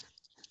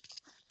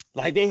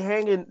 Like they're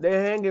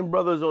hanging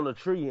brothers on a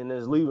tree and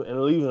then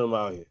leaving them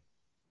out here.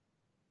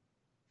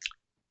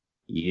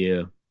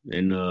 Yeah,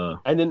 and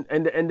then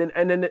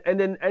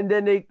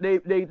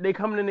they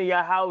coming into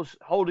your house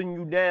holding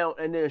you down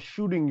and then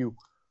shooting you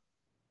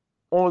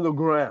on the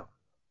ground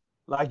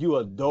like you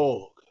a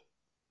dog.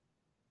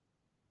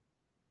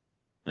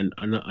 And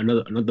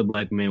another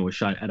black man was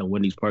shot at a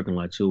Wendy's parking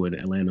lot too in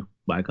Atlanta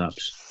by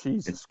cops.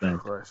 Jesus It's bad.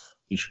 Christ.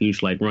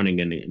 He's like running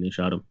and they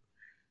shot him.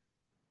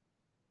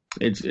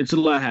 It's a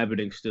lot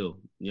happening still.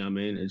 You know what I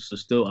mean? It's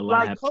still a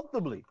lot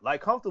happening.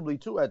 Like comfortably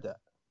too at that.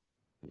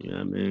 You know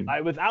what I mean?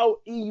 Like without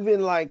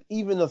even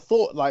a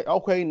thought. Like,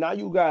 okay, now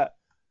you got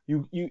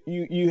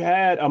you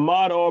had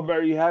Ahmaud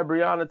Arbery, you had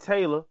Breonna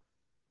Taylor,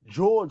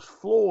 George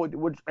Floyd,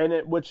 which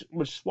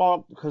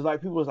sparked because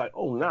like people was like,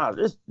 oh nah,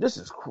 this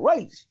is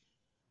crazy.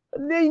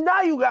 And then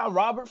now you got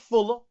Robert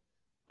Fuller,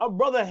 a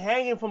brother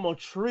hanging from a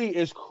tree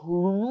is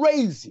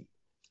crazy.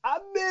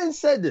 I've been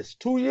said this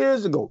 2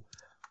 years ago.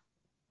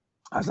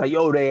 I was like,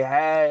 yo,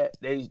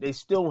 they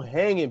still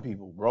hanging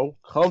people, bro,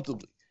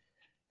 comfortably.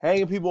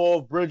 Hanging people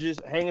off bridges,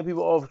 hanging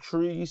people off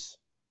trees.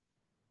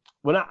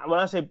 When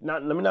I say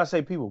let me not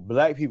say people,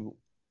 black people.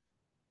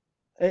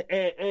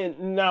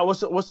 And now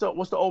what's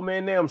the old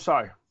man name? I'm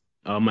sorry.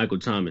 Michael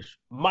Thomas.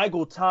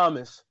 Michael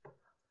Thomas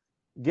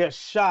gets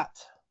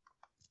shot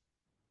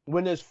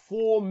when there's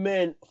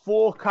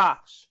four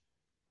cops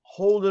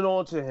holding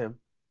on to him.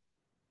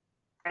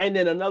 And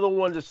then another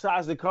one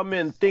decides to come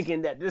in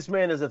thinking that this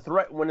man is a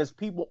threat when there's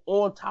people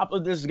on top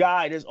of this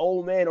guy, this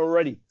old man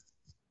already.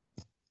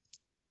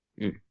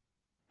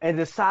 And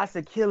decides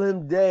to kill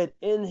him dead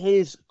in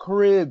his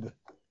crib.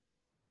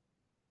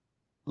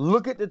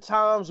 Look at the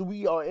times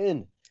we are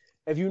in.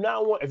 If you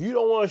don't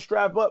want to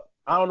strap up,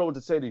 I don't know what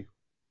to say to you.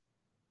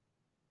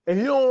 If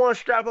you don't want to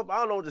strap up, I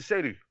don't know what to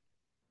say to you.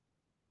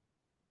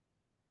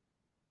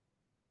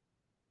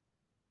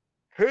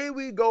 Here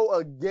we go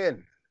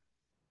again.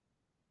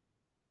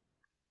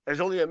 It's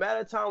only a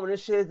matter of time when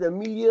this shit hits the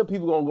media,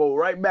 people gonna go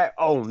right back.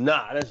 Oh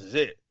nah, this is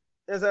it.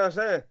 That's what I'm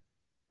saying.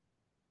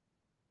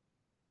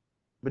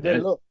 But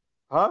then look,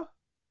 huh?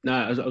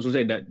 Nah, I was gonna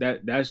say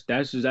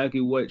that's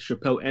exactly what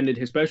Chappelle ended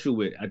his special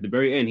with. At the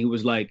very end, he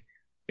was like,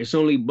 "It's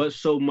only but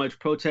so much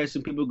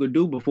protesting people could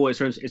do before it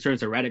turns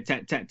to rat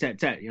tat tat tat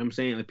tat." You know what I'm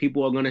saying? Like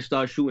people are gonna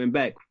start shooting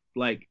back.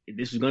 Like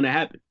this is gonna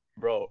happen,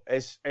 bro.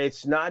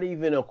 It's not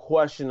even a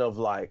question of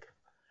like,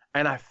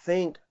 and I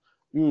think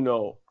I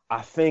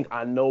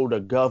know the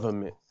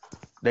government.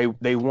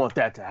 They want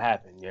that to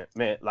happen. Yeah,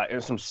 man. Like in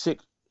some sick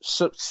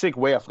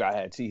way. I forgot I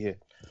had tea here.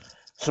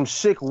 Some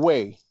sick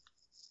way.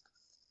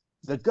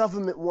 The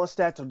government wants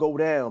that to go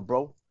down,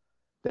 bro.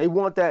 They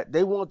want that.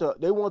 They want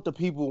the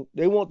people.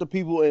 They want the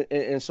people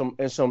in some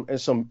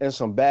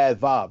bad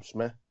vibes,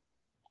 man.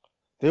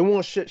 They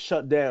want shit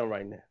shut down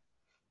right now.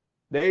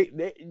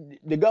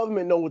 The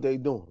government know what they're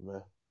doing,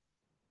 man.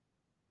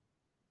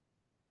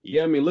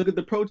 Yeah, I mean, look at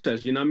the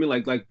protests. You know what I mean?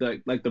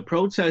 Like the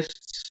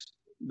protests,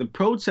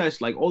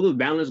 like all the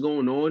violence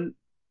going on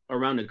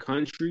around the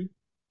country.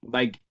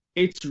 Like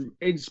it's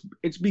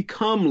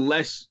become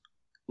less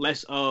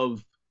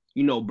of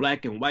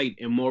black and white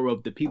and more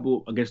of the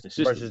people against the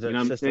system. Versus the you know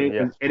what I'm saying?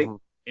 Yeah.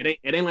 It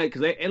ain't like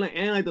because it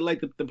ain't like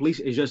the police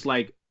is just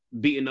like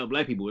beating up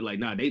black people. It's like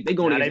nah, they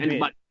going against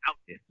anybody out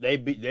there.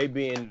 They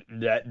being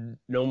that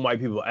no white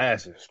people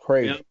asses.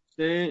 Crazy. You know what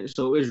I'm saying?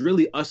 So it's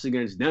really us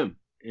against them,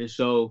 and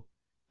so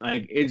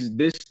like it's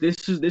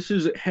this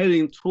is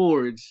heading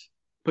towards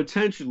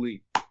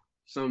potentially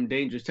some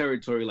dangerous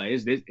territory.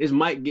 Like this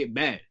might get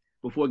bad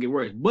before it get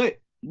worse. But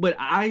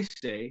I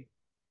say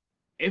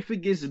if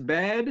it gets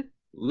bad.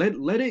 Let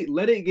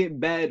it get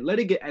bad. Let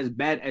it get as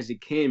bad as it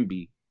can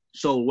be.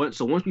 So once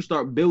we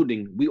start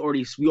building, we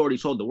already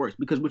saw the worst.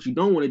 Because what you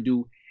don't want to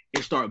do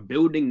is start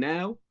building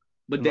now,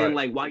 but then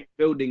like while you're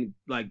building,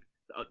 like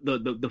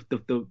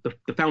the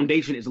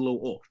foundation is a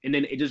little off, and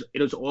then it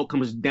just all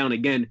comes down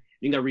again.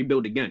 You gotta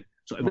rebuild again.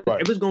 So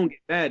if it's gonna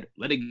get bad,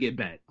 let it get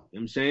bad. You know what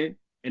I'm saying?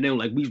 And then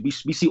like we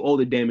see all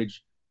the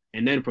damage,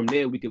 and then from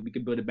there we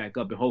could build it back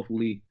up, and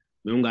hopefully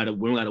we don't gotta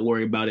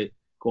worry about it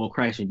go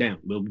crashing down.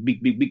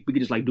 We could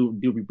just like do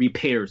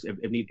repairs if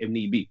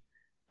need be.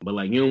 But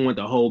like you don't want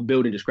the whole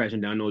building just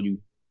crashing down on you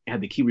and have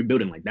to keep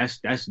rebuilding. Like that's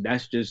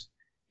just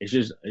it's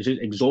just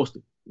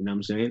exhausting. You know what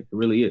I'm saying? It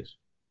really is.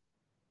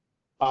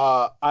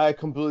 I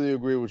completely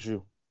agree with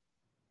you.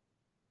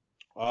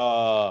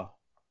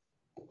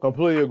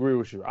 Completely agree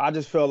with you. I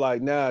just feel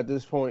like now at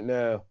this point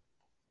now,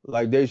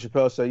 like Dave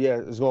Chappelle said, yeah,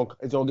 it's gonna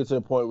get to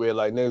the point where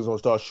like niggas gonna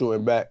start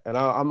shooting back, and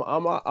I'm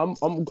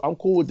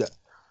cool with that.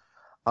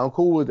 I'm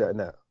cool with that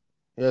now.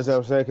 You know what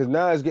I'm saying? Because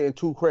now it's getting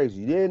too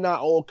crazy. Yeah,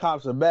 not all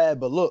cops are bad,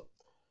 but look,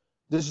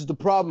 this is the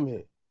problem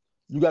here.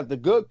 You got the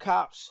good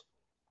cops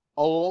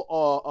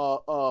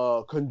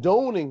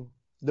condoning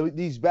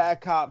these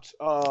bad cops'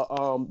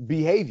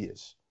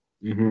 behaviors.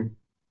 Mm-hmm.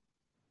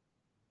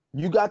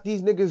 You got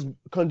these niggas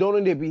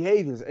condoning their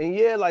behaviors. And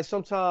yeah, like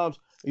sometimes,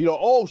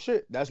 oh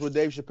shit, that's what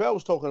Dave Chappelle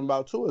was talking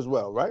about too as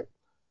well, right?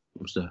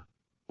 What's that?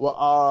 Well,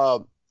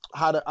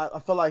 I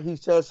feel like he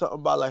said something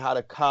about like how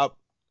the cop,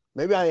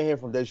 maybe I didn't hear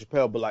from Dave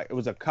Chappelle, but like it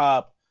was a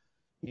cop.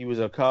 He was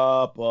a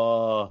cop.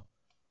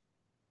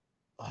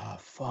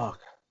 Fuck.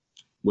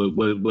 What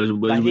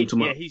like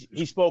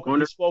he spoke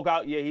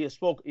out. Yeah, he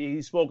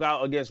spoke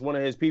out against one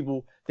of his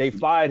people. They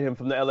fired him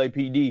from the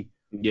LAPD.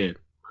 Yeah,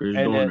 Chris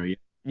Dorner.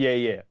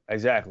 Yeah,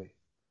 exactly.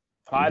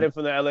 Fired him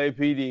from the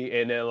LAPD,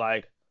 and then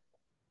like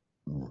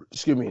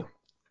excuse me,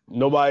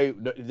 nobody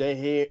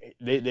they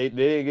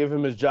didn't give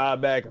him his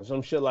job back or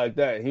some shit like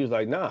that. And he was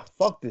like, nah,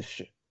 fuck this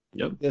shit.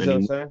 Yep. You know what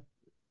I'm saying?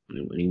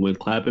 And he went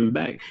clapping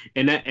back.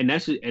 And that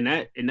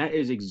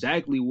is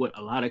exactly what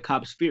a lot of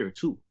cops fear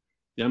too.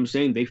 You know what I'm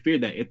saying? They fear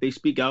that if they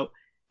speak out,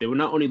 they will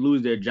not only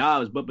lose their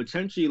jobs, but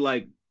potentially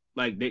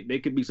they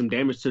could be some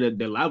damage to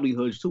their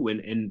livelihoods too.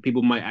 And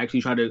people might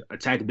actually try to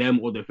attack them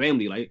or their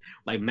family.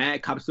 Like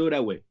mad cops feel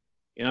that way.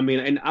 You know what I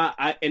mean?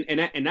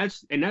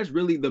 And that's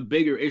really the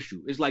bigger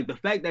issue. It's like the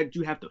fact that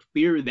you have to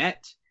fear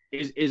that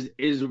is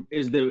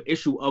the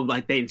issue of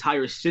like the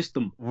entire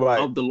system Right.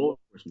 of the law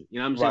enforcement. You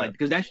know what I'm saying? Right. Like,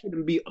 because that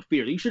shouldn't be a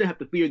fear. You shouldn't have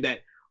to fear that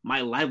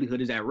my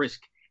livelihood is at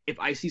risk if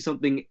I see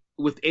something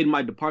within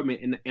my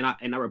department and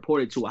I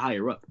report it to a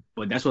higher up.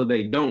 But that's what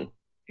they don't.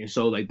 And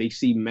so like they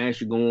see mad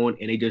shit going on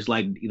and they just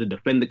like either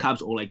defend the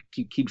cops or like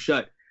keep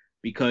shut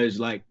because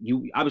like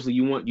you obviously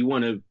you want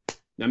to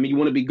I mean you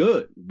want to be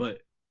good, but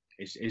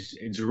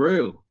it's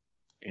real.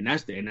 And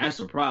that's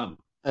the problem.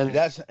 And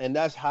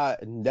that's how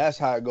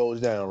it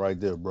goes down right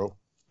there, bro.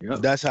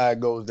 Yep. That's how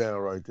it goes down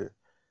right there.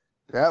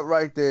 That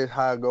right there is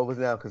how it goes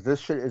down because this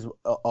shit is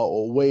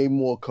a way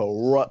more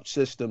corrupt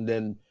system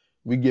than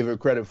we give it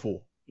credit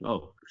for. Oh,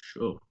 for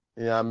sure.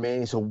 You know what I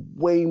mean? It's a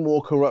way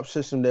more corrupt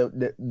system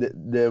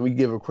than we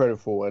give it credit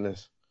for, and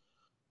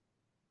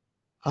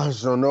I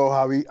just don't know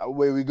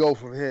where we go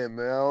from here,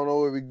 man. I don't know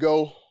where we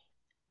go.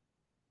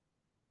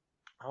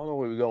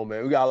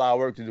 Man. We got a lot of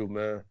work to do,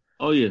 man.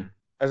 Oh yeah.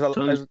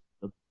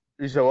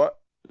 You said what?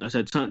 I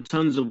said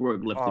tons of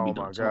work left to be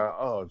done. Oh my God.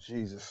 Oh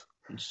Jesus.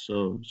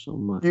 So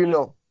much. You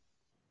know,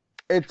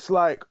 it's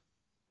like,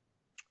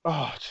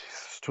 oh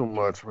Jesus, it's too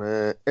much,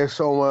 man. It's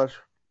so much.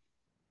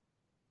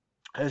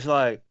 It's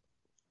like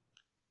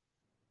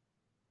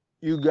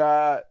you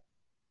got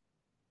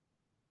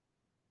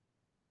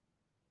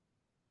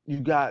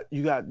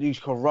these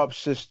corrupt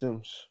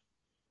systems.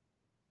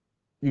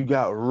 You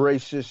got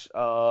racist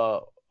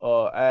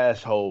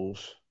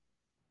assholes.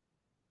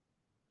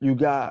 You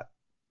got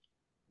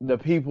the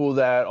people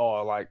that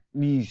are like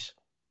these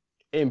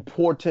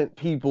important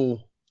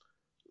people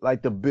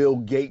like the Bill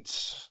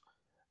Gates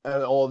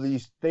and all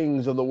these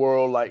things of the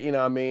world, like, you know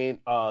what I mean,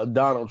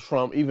 Donald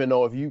Trump, even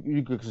though if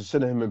you could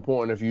consider him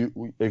important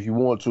if you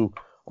want to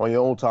on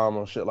your own time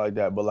or shit like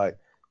that, but like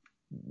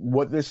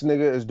what this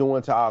nigga is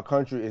doing to our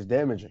country is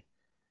damaging,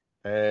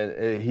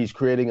 and he's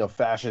creating a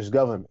fascist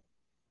government.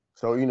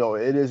 So, you know,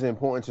 it is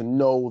important to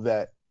know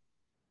that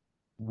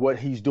what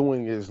he's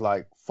doing is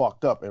like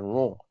fucked up and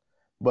wrong.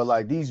 But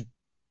like and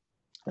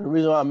the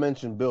reason why I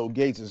mentioned Bill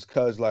Gates is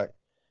because like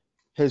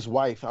his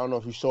wife, I don't know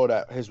if you saw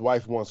that, his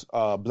wife wants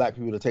black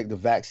people to take the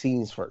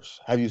vaccines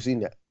first. Have you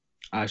seen that?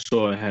 I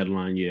saw a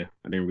headline, yeah.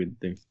 I didn't read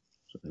the thing.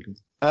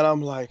 And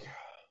I'm like,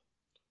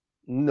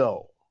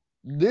 no,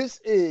 this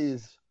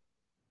is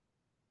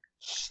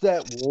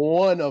step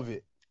one of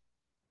it.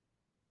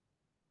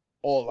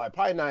 Or like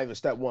probably not even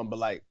step one, but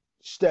like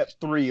step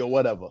 3 or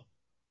whatever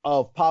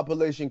of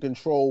population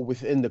control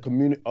within the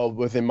community,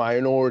 within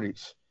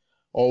minorities,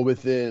 or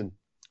within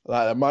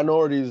like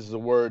minorities is a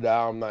word that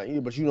I'm not,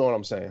 but you know what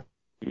I'm saying.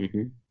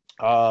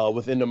 Mm-hmm.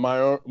 Within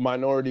the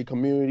minority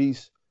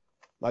communities,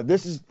 like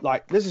this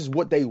is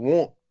what they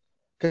want,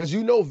 because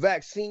you know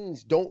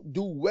vaccines don't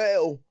do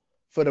well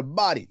for the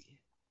body.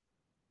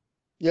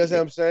 You know what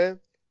I'm saying?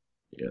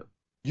 Yeah.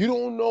 You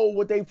don't know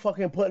what they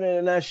fucking putting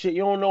in that shit.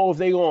 You don't know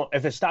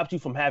if it stops you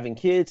from having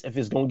kids, if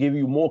it's gonna give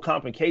you more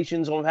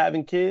complications on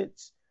having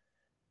kids.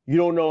 You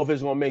don't know if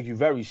it's gonna make you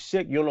very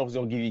sick. You don't know if it's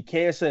gonna give you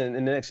cancer in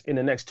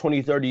the next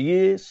 20, 30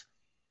 years.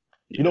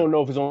 Yeah. You don't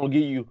know if it's gonna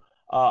give you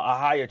a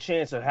higher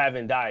chance of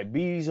having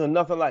diabetes or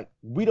nothing. Like,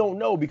 we don't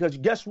know, because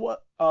guess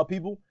what,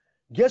 people?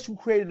 Guess who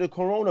created the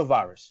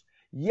coronavirus?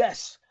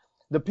 Yes,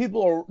 the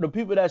people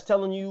that's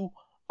telling you,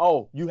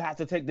 oh, you have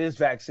to take this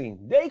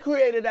vaccine. They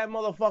created that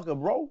motherfucker,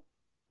 bro.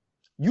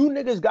 You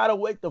niggas gotta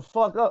wake the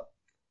fuck up.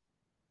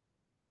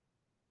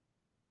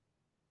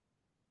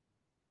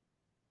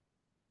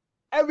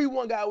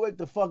 Everyone gotta wake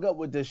the fuck up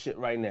with this shit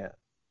right now.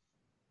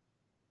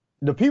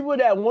 The people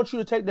that want you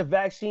to take the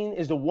vaccine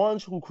is the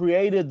ones who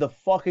created the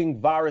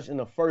fucking virus in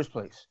the first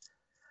place.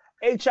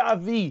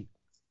 HIV,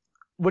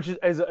 which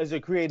is a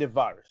created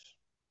virus.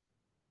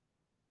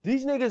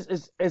 These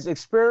niggas is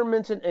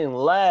experimenting in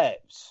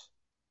labs,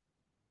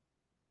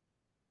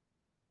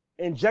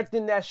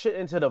 injecting that shit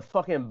into the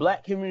fucking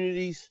black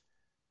communities.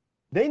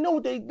 They know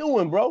what they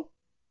doing, bro.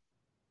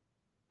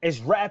 It's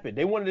rapid.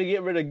 They wanted to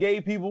get rid of gay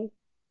people.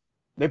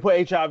 They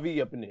put HIV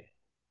up in there.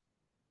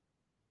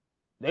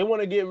 They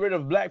want to get rid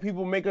of black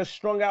people, make us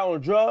strung out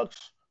on drugs.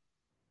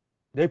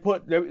 They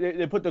put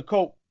the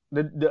coke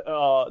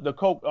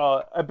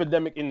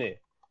epidemic in there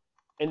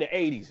in the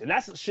 80s, and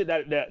that's the shit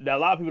that a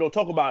lot of people don't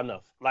talk about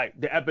enough. Like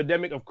the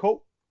epidemic of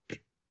coke.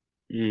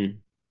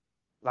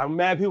 Like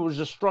mad people was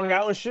just strung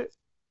out and shit,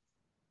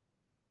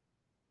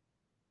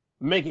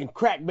 making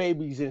crack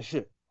babies and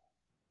shit.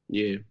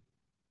 Yeah.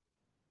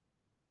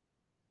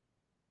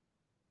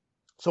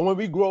 So when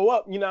we grow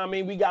up, you know what I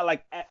mean, we got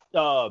like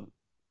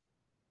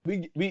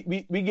we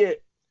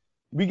get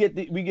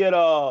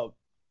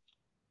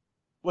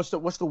what's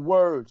the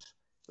words?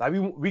 Like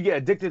we get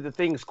addicted to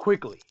things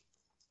quickly.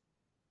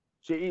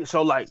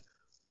 So like,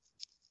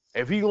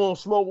 if he gonna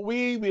smoke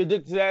weed, we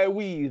addicted to that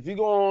weed. If he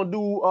gonna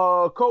do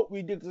coke, we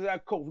addicted to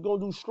that coke. If we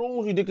gonna do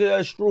shrooms, we addicted to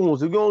that shrooms.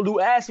 If we gonna do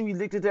acid, we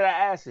addicted to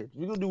that acid. If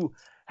we gonna do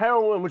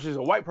heroin, which is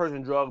a white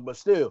person drug, but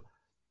still,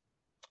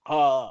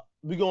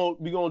 we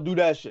gonna do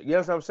that shit. You know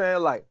what I'm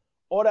saying? Like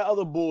all that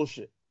other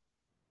bullshit.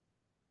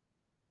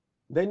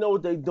 They know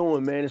what they're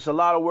doing, man. It's a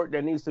lot of work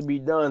that needs to be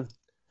done.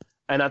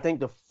 And I think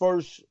the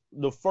first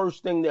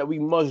thing that we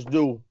must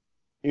do,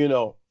 you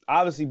know,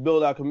 obviously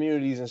build our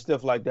communities and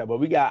stuff like that, but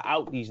we gotta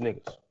out these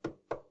niggas.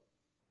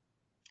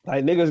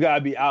 Like niggas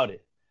gotta be outed.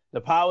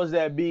 The powers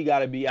that be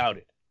gotta be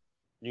outed.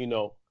 You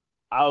know,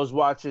 I was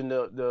watching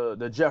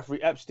the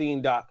Jeffrey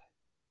Epstein doc,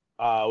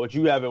 which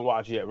you haven't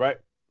watched yet, right?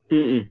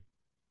 Mm-mm.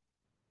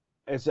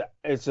 It's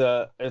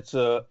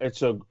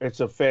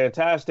a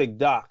fantastic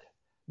doc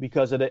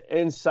because of the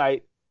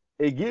insight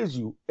it gives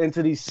you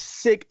into these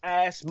sick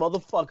ass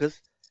motherfuckers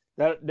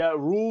that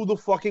rule the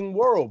fucking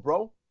world,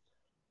 bro.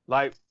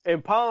 Like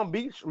in Palm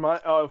Beach,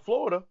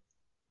 Florida.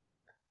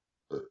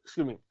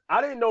 Excuse me.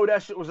 I didn't know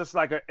that shit was just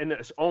like in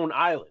its own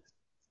island.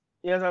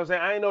 You know what I'm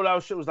saying? I didn't know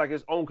that shit was like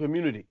its own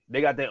community. They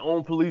got their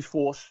own police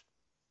force.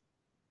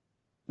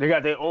 They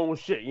got their own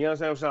shit. You know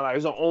what I'm saying? Like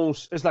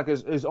it's like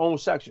its own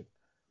section.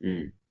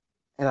 Mm.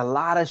 And a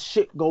lot of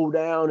shit go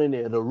down in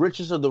there. The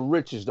richest of the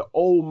richest, the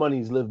old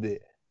monies live there.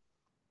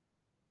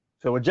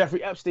 So when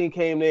Jeffrey Epstein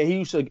came there,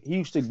 he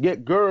used to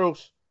get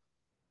girls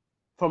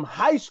from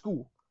high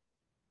school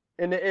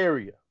in the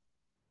area.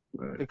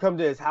 Right. To come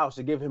to his house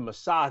to give him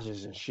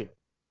massages and shit.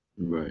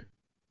 Right.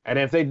 And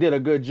if they did a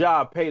good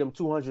job, paid them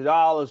 $200,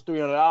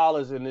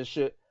 $300 and this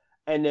shit,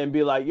 and then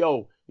be like,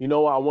 yo, you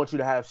know what? I want you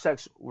to have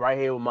sex right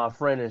here with my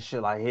friend and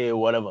shit, like here,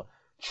 whatever.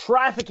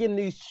 Trafficking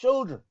these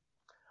children.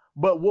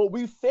 But what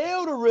we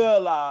fail to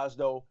realize,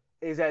 though,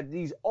 is that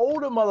these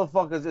older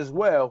motherfuckers as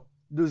well,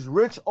 these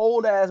rich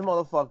old ass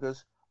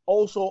motherfuckers,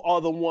 also are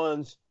the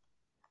ones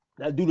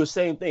that do the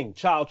same thing,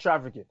 child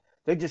trafficking.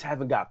 They just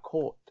haven't got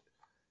caught.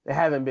 They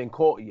haven't been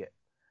caught yet.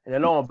 And I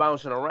know I'm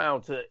bouncing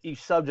around to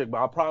each subject,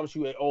 but I promise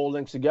you it all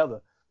links together.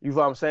 You know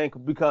what I'm saying?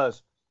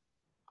 Because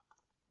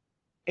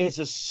it's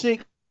a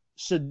sick,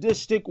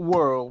 sadistic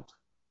world.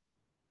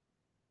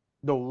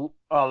 The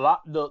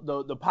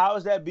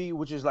powers that be,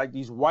 which is like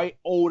these white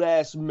old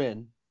ass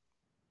men,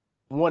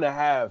 want to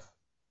have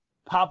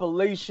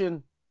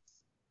population.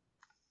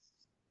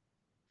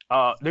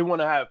 They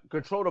want to have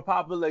control the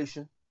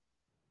population.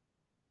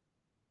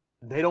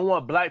 They don't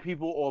want black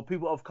people or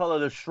people of color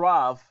to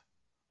thrive.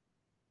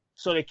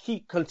 So they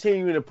keep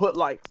continuing to put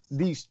like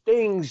these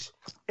things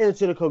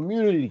into the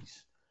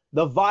communities,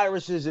 the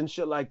viruses and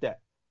shit like that.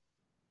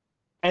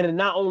 And then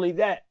not only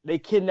that, they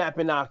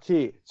kidnapping our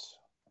kids.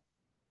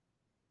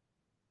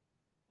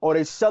 Or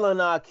they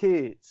selling our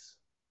kids.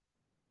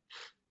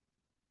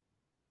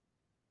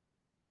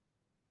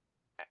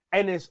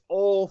 And it's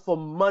all for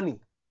money.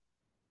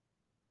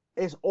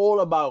 It's all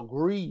about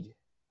greed.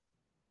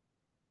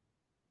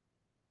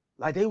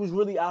 Like they was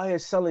really out here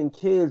selling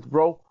kids,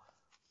 bro,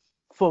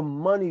 for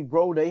money,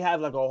 bro. They have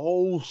like a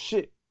whole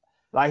shit.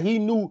 Like he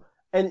knew,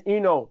 and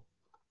you know,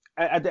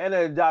 at the end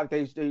of the doc,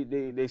 they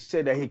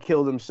said that he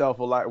killed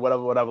himself or like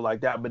whatever like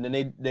that. But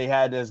then they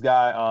had this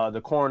guy, the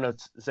coroner,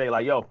 say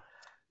like, yo,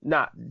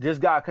 nah, this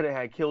guy couldn't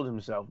have killed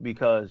himself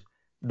because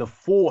the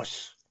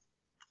force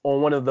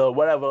on one of the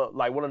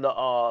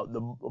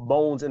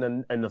bones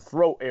in the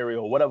throat area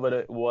or whatever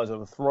it was of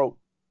the throat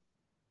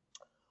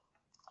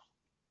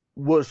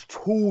was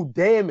too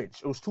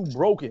damaged. It was too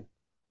broken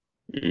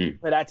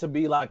for that to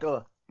be like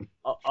a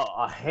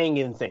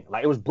hanging thing.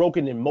 Like it was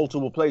broken in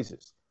multiple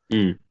places.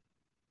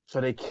 So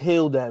they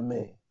killed that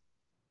man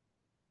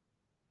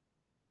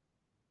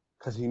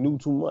because he knew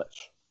too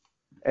much.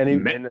 And he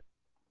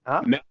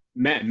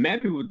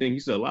mad people think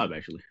he's still alive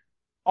actually.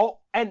 Oh,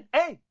 and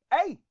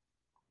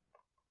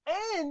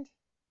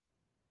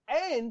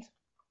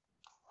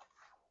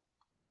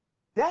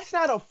that's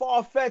not a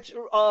far-fetched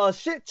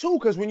shit too,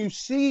 because when you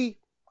see,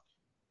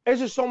 it's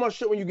just so much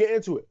shit when you get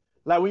into it.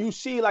 Like when you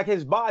see like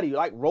his body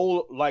like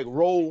roll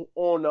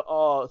on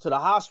the to the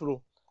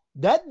hospital,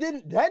 that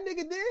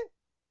nigga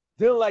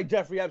didn't like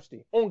Jeffrey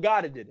Epstein. On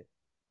God it didn't.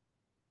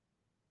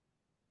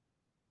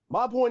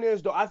 My point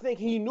is though, I think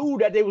he knew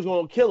that they was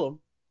gonna kill him.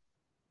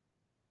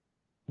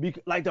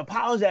 Like the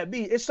powers that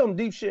be, it's some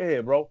deep shit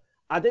here, bro.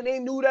 I think they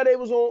knew that they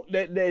was on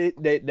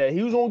that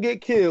he was gonna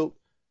get killed,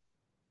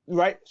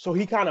 right? So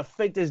he kind of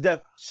faked his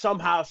death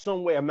somehow,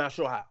 some way. I'm not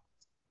sure how,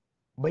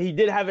 but he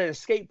did have an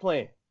escape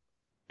plan,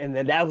 and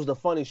then that was the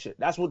funny shit.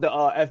 That's what the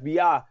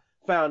FBI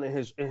found in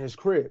his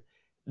crib.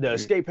 The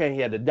escape plan.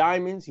 He had the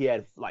diamonds. He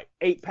had like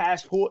 8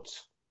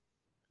 passports,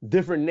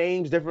 different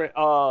names, different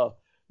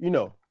you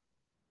know.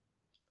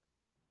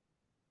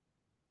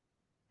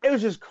 It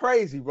was just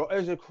crazy, bro. It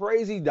was a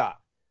crazy doc.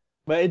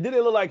 But it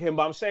didn't look like him.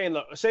 But I'm saying,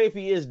 say if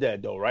he is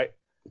dead, though, right?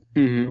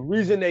 The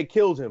reason they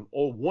killed him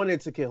or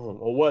wanted to kill him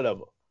or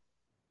whatever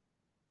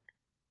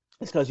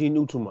is because he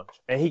knew too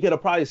much. And he could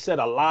have probably said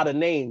a lot of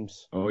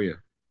names. Oh, yeah.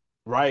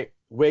 Right?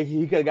 where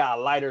he could have got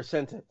a lighter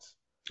sentence,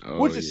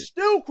 which is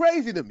still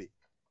crazy to me.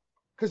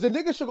 Because the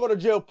nigga should go to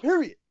jail,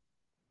 period.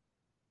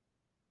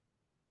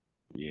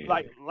 Yeah.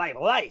 Like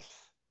life.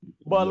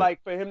 But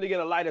like for him to get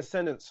a lighter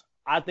sentence,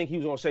 I think he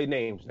was gonna say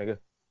names, nigga.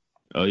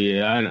 Oh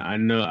yeah, I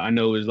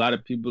know. There's a lot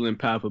of people in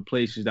powerful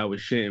places that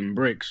was shitting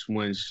bricks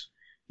once,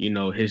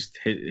 his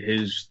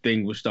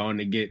thing was starting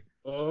to get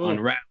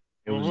unwrapped.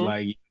 It was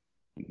like,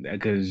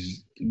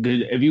 because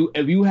if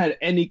you had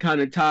any kind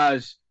of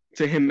ties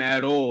to him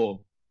at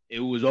all, it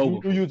was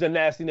over. You was a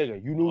nasty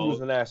nigga. You knew you was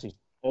a nasty.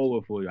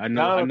 Over for you. I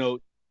know.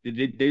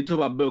 They talk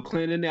about Bill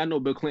Clinton in there. I know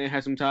Bill Clinton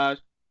had some ties.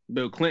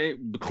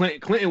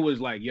 Clinton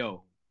was like,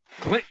 yo.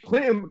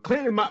 Clinton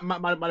might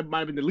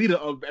have been the leader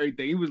of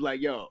everything. He was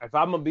like, yo. If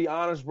I'm gonna be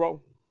honest,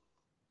 bro,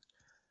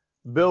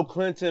 Bill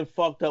Clinton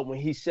fucked up when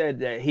he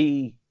said that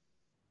he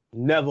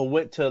never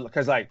went to,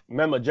 because like,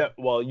 remember,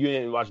 you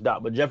didn't watch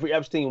Doc, but Jeffrey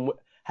Epstein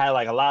had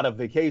like a lot of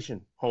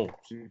vacation homes.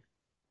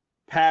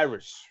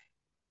 Paris,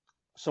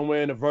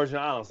 somewhere in the Virgin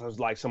Islands. It was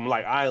like some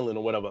like island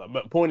or whatever.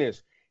 But point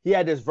is, he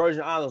had this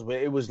Virgin Islands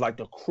where it was like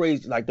the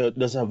crazy, like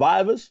the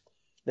survivors,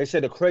 they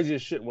said the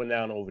craziest shit went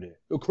down over there.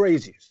 The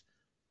craziest.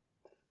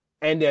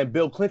 And then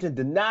Bill Clinton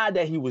denied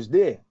that he was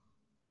there.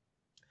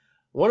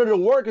 One of the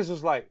workers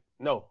was like,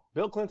 no,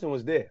 Bill Clinton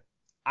was there.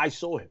 I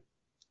saw him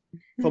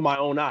for my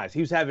own eyes.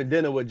 He was having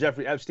dinner with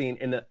Jeffrey Epstein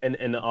in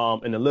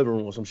the living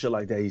room or some shit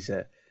like that, he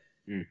said.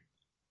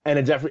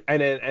 And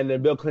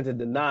then Bill Clinton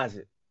denies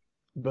it.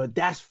 But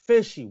that's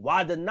fishy.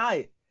 Why deny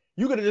it?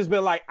 You could have just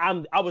been like,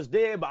 I was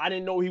there, but I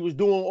didn't know he was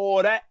doing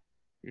all that.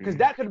 Because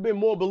that could have been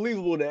more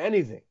believable than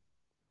anything.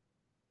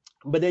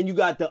 But then you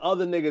got the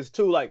other niggas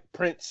too, like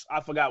Prince. I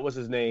forgot what's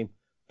his name.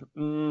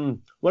 One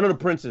of the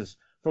princes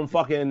from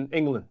fucking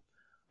England.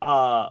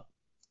 How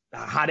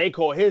they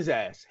call his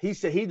ass. He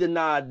said he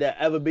denied that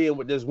ever being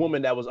with this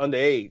woman that was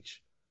underage.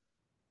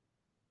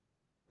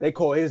 They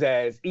call his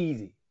ass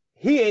easy.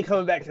 He ain't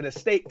coming back to the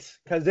States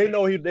because they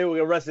know they will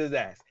arrest his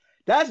ass.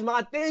 That's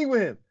my thing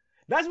with him.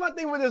 That's my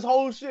thing with this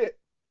whole shit.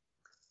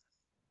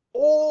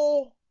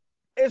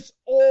 It's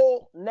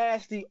all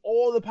nasty,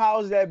 all the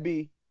powers that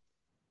be.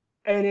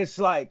 And it's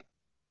like,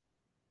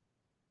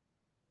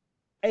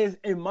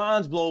 it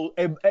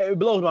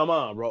blows my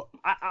mind, bro.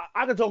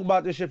 I can talk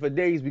about this shit for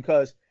days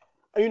because,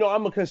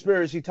 I'm a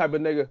conspiracy type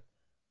of nigga.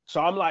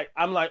 So I'm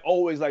like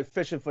always like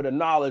fishing for the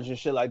knowledge and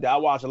shit like that. I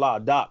watch a lot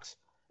of docs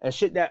and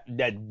shit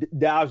that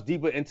dives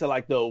deeper into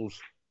like those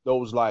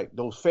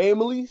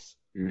families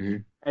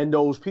and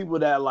those people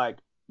that like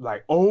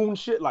own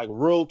shit, like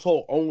real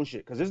talk own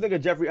shit. Because this nigga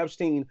Jeffrey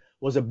Epstein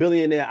was a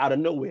billionaire out of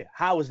nowhere.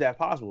 How is that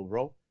possible,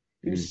 bro?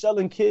 He was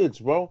selling kids,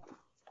 bro.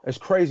 It's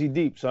crazy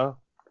deep, son.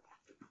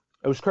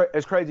 It's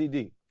crazy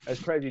deep.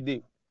 It's crazy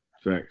deep.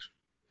 Facts.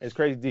 It's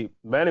crazy deep.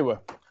 But anyway,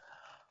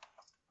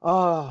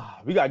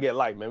 we gotta get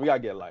light, man. We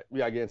gotta get light. We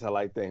gotta get into a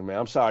light thing, man.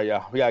 I'm sorry,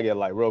 y'all. We gotta get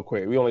light real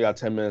quick. We only got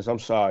 10 minutes. I'm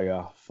sorry,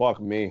 y'all. Fuck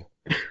me.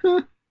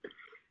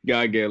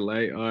 Gotta get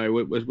light. All right,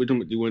 what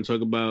do you want to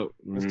talk about?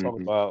 Let's talk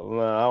about. Man,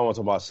 I don't want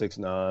to talk about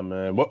 6ix9ine,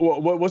 man.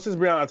 What's this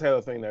Breonna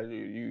Taylor thing that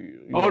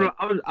you Oh no,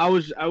 I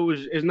was.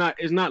 It's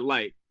not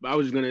light. But I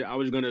was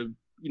gonna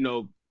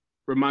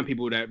remind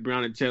people that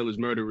Breonna Taylor's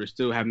murderers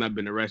still have not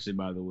been arrested.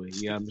 By the way,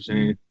 you know what I'm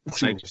saying?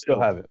 Like, still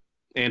haven't.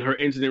 And her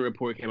incident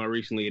report came out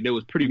recently, and it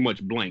was pretty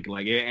much blank.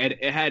 Like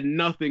it had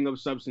nothing of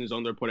substance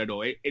on the report at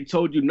all. It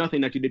told you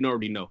nothing that you didn't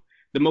already know.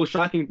 The most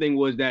shocking thing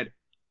was that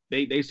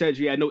they said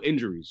she had no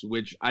injuries,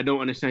 which I don't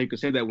understand. You could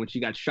say that when she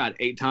got shot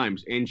 8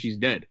 times and she's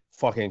dead.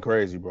 Fucking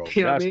crazy, bro.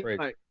 You know That's what I mean? crazy.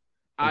 Like,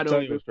 I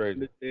don't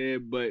understand,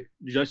 but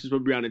justice for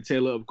Breonna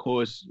Taylor, of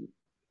course.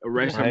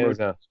 Arrest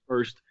her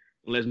first,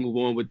 and let's move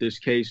on with this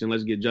case and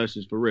let's get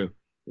justice for real.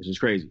 This is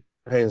crazy.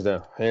 Hands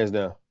down.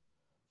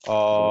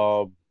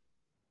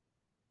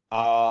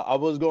 I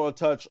was going to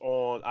touch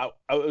on.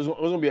 It was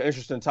going to be an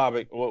interesting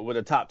topic with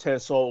the top 10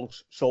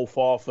 songs so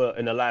far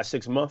in the last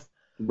 6 months.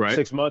 Right.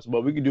 6 months,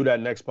 but we could do that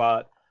next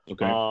pod.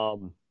 Okay.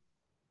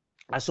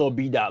 I saw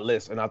B. Dot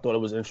list and I thought it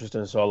was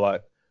interesting. So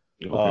like,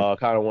 I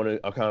kind of wanted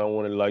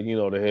like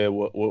to hear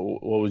what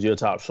was your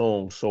top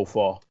songs so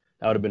far.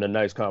 That would have been a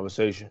nice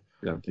conversation.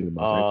 Yeah, I'm thinking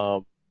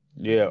about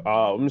that.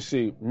 Yeah. Let me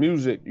see.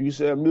 Music. You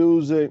said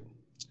music.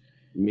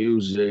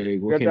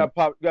 Music.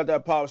 Got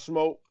that Pop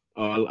Smoke.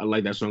 I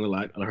like that song a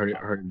lot. I heard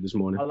it this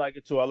morning. I like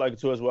it too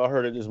as well. I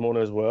heard it this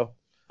morning as well.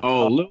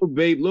 Oh,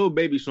 Lil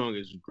Baby song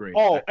is great.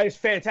 Oh, it's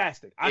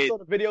fantastic. I saw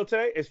the video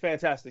today. It's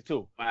fantastic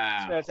too. Wow.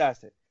 It's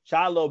fantastic.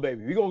 Shout out Lil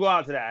Baby. We're gonna go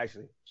out to that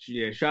actually.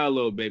 Yeah, shout out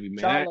Lil Baby, man.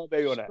 Shout out Lil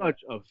Baby on that.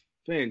 Such a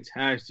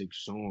fantastic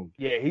song.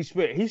 Yeah, he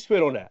spit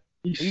on that.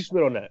 He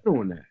spit on that.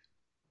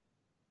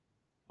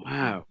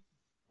 Wow.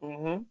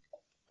 Mm-hmm.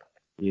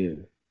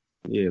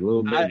 Yeah,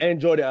 Lil Baby. I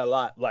enjoyed it a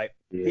lot. Like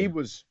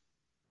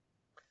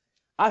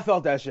I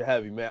felt that shit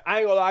heavy, man. I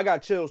ain't gonna lie, I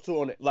got chills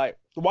too on it. Like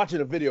watching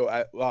the video,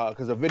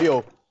 because the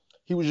video,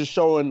 he was just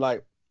showing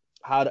like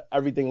how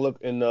everything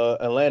looked in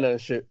Atlanta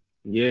and shit.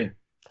 Yeah.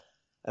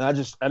 And I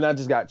just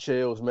got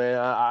chills, man.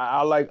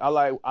 I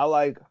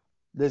like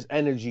this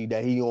energy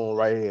that he on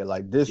right here.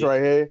 Like this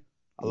right here.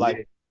 I like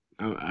it.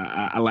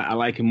 I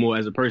like him more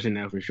as a person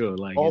now for sure.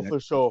 Like, Oh, for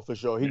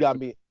sure. He got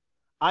me.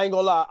 I ain't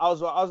gonna lie. I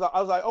was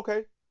like,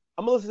 okay,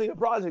 I'm gonna listen to your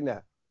project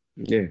now.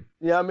 yeah. You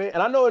know what I mean?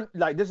 And I know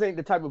like this ain't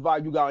the type of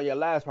vibe you got on your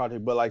last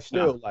project, but like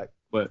still, like,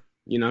 But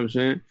you know what I'm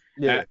saying?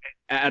 yeah.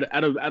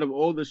 Out of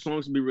all the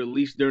songs to be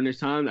released during this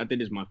time, I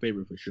think it's my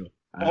favorite for sure.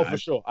 For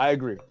sure. I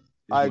agree.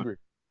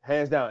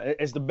 Hands down.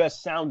 It's the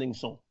best sounding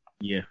song.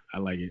 Yeah, I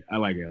like it. I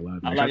like it a lot.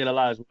 I like it a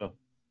lot as well.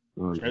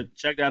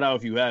 Check that out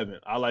if you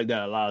haven't. I like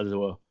that a lot as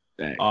well.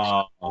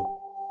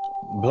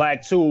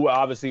 Black 2,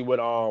 obviously with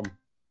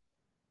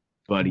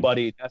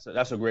Buddy.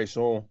 That's a great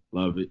song.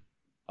 Love it.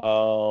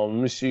 Let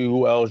me see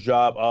who else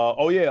dropped.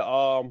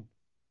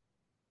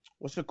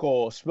 What's it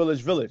called?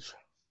 Spillage Village.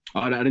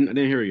 Oh, I didn't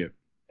hear it yet.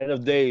 End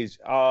of Days.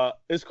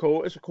 It's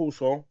cool. It's a cool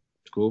song.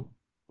 It's cool.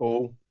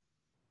 Cool.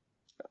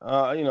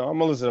 I'm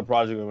gonna listen to the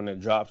project when it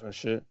drops and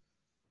shit.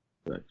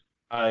 Right.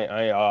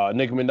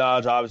 Nicki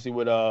Minaj obviously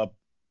with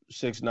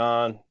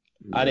 6ix9ine.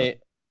 Yeah. I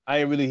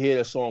didn't really hear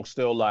the song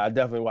Still Lie. I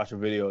definitely watched the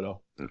video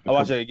though. I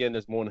watched it again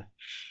this morning.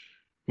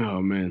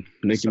 Oh man,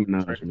 Nicki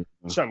Minaj.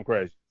 Something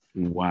crazy.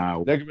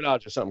 Wow. Nicki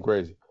Minaj is something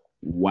crazy.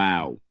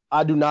 Wow.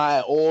 I do not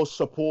at all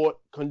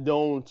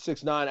condone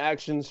 6ix9ine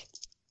actions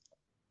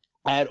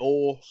at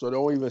all. So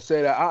don't even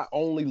say that. I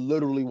only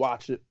literally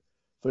watch it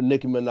for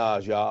Nicki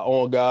Minaj,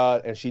 y'all. On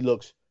God, and she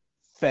looks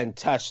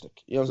fantastic.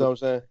 You know what I'm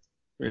saying?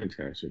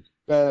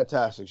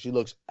 Fantastic. She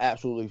looks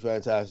absolutely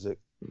fantastic.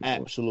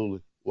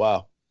 Absolutely.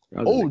 Wow.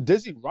 Oh,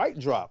 Dizzy Wright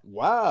dropped.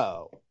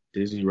 Wow.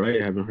 Dizzy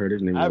Wright, I haven't heard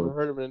his name. I haven't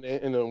heard of him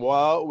in a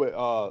while with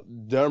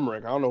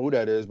Dermerick. I don't know who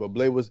that is, but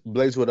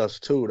Blaze with Us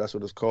too. That's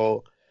what it's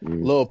called.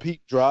 Lil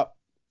Peep drop.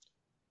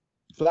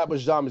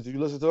 Flatbush Zombies. Did you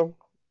listen to them?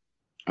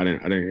 I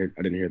didn't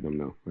hear them.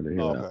 No, I didn't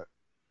hear that.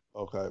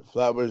 Okay.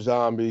 Flatbush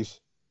Zombies.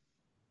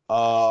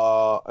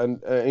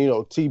 And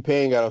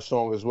T-Pain got a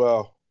song as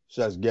well. It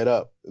says Get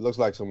Up. It looks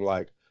like some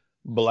like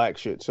black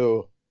shit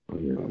too. Oh,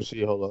 yeah. Let me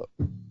see. Hold up.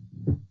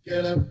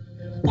 Get up.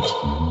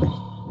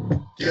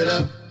 Get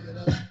up.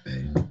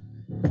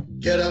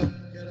 Get up.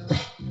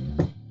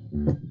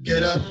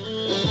 Get up.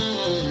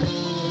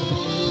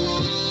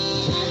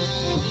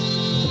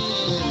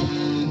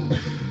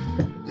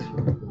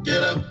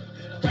 Get up.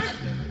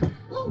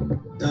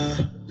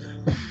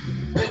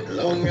 As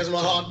long as my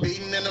heart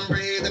beating and I'm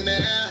breathing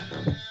air,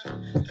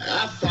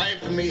 I fight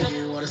for me.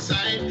 What a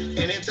sight.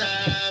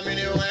 Anytime,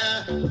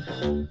 anywhere.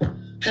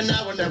 And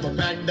I will never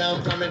back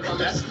down from it.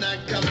 That's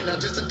not coming. I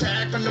just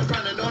attack from the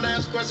front and don't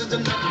ask questions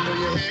and nothing know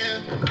you're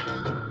here.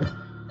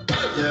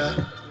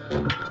 Yeah.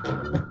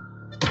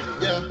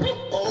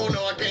 Oh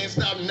no, I can't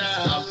stop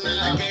now.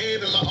 I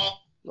gave him my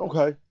all.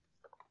 Okay.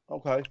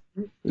 All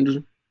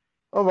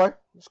right.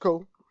 It's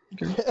cool.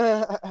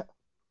 Okay.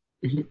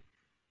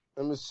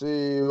 Let me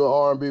see what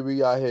R&B we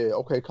got here.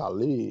 Okay,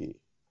 Khalid.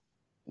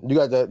 You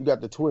got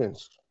the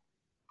twins.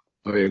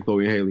 Oh yeah,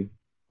 Chloe and Haley.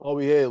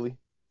 Chloe Haley.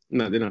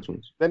 No, they're not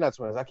twins. They're not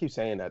twins. I keep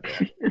saying that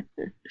though.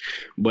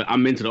 But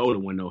I'm into the older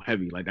one though,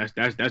 heavy. Like that's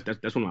one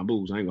of my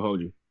boos. I ain't gonna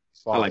hold you.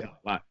 Fire. I like her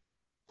a lot.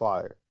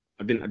 Fire.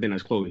 I think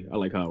that's Chloe. I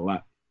like her a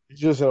lot. You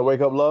just gonna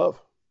Wake Up Love?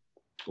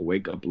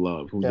 Wake Up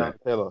Love. Who's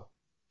that? Taylor.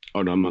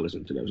 Oh no, I'm not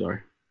listening to that. Sorry.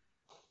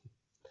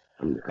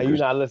 And you're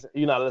not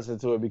listening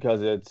to it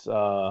because it's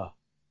Iman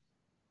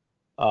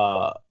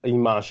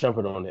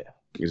Shumpert on it.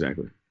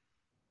 Exactly.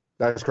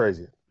 That's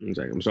crazy.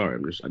 Exactly. I'm sorry.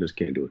 I just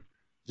can't do it.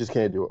 Just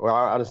can't do it. Well,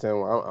 I understand.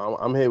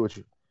 I'm here with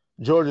you.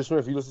 Georgia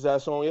Smith, you listen to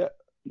that song yet?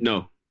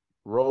 No.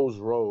 Rose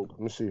Rogue.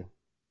 Let me see.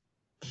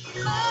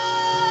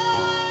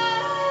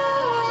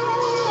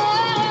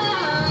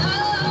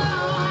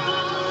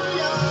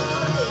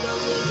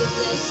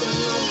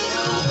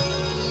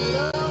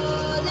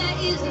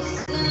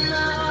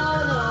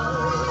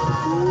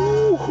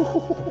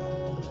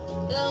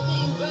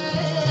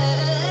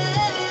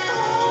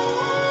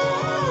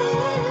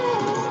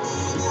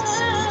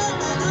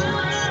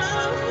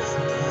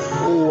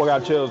 Ooh, I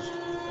got chills.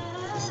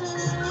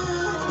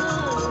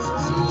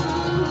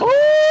 Ooh,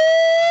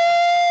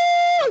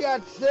 I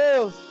got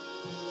chills.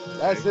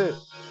 That's it.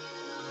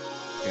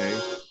 Okay.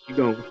 She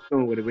going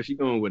with it. Where she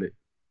going with it?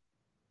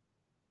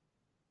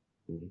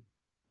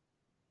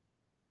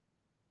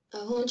 I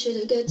want you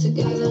to get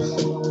together.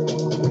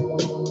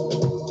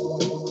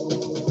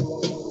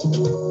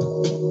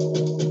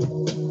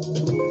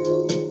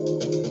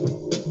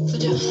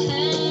 Put your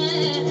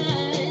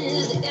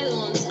hands together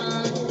one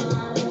time.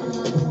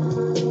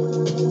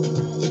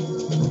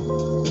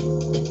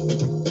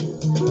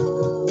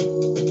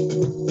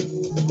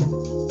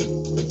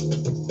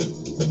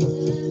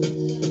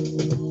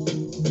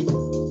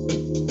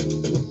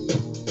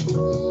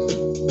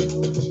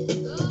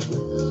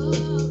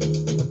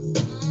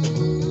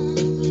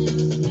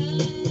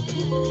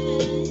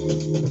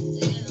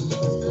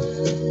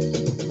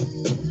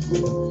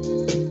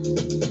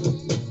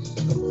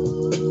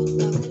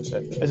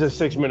 It's a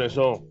 6-minute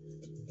song.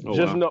 Oh,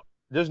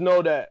 just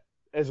know that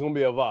it's gonna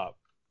be a vibe.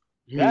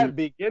 That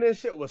beginning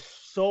shit was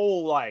so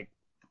like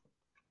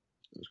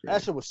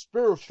that shit was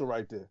spiritual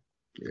right there.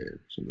 Yeah,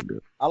 something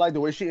good. I like the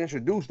way she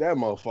introduced that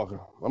motherfucker.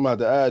 I'm about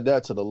to add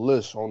that to the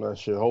list on that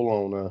shit. Hold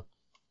on now.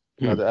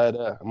 I'm about to add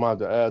that. I'm about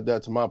to add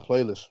that to my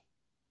playlist.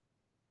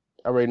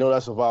 I already know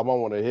that's a vibe I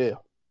want to hear.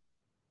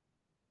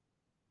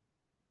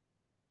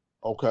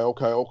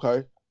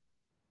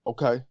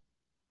 Okay.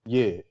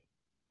 Yeah.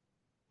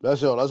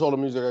 That's all. That's all the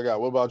music I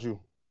got. What about you?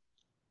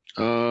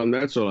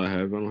 That's all I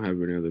have. I don't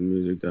have any other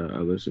music that I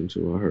listen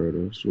to or heard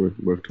or it's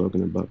worth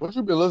talking about. What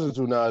you been listening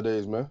to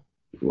nowadays, man?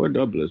 What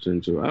dub listen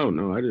to? I don't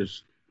know.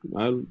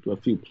 A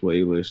few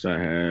playlists I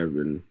have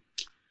and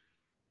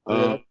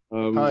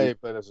Kanye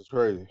playlist is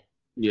crazy.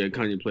 yeah,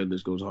 Kanye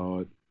playlist goes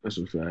hard. That's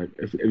a fact.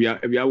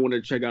 If y'all want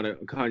to check out a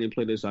Kanye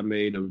playlist I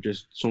made of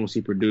just songs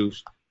he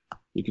produced,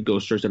 you could go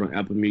search that on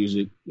Apple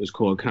Music. It's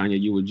called Kanye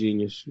You a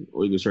Genius,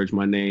 or you can search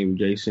my name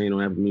Jay Sane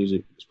on Apple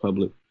Music. It's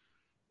public.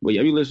 But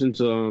yeah, we listened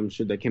to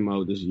shit that came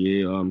out this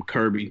year.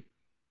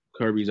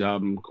 Kirby's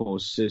album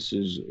called Sis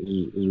is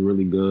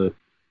really good.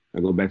 I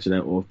go back to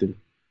that often.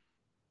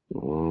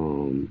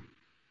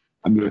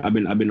 I've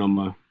been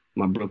on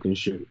my Brooklyn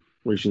shit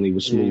recently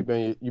with Smooth.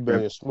 Yeah, you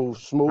been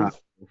smooth.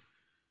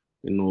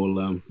 And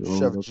all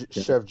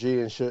Chef G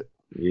and shit.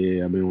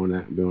 Yeah, I've been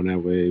on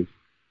that wave.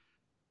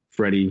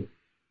 Freddie, you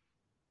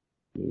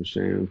know what I'm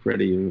saying?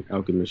 Freddie and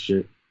Alchemist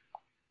shit.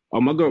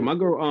 Oh, my girl, I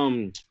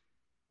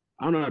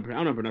don't know how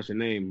to pronounce her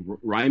name.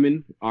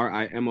 Ryman,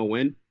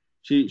 Rimon.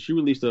 She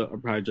released a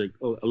project,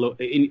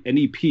 an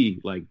EP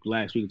like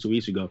last week, 2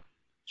 weeks ago.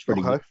 It's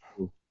pretty good.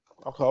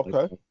 Okay.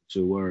 Like,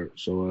 to her.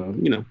 So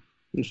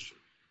just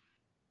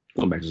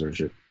going back to certain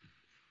shit.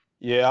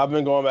 Yeah, I've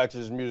been going back to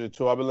this music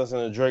too. I've been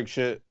listening to Drake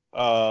shit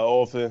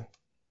often.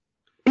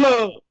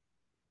 I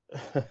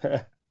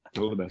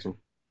love that song.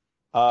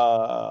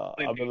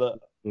 I've been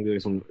I'm giving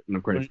some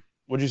enough credit.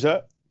 What'd you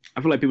say?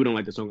 I feel like people don't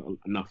like the song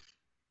enough.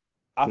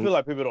 I feel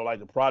like people don't like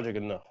the project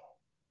enough.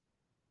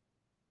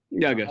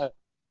 Yeah, I guess.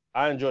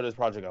 I enjoy this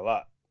project a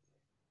lot.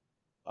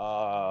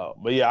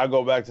 But yeah, I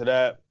go back to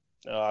that.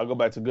 I go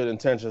back to Good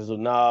Intentions with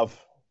Nav.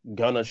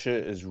 Gunna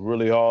shit is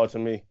really hard to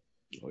me.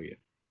 Oh yeah.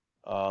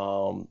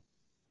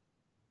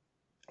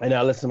 And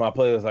I listen to my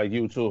players like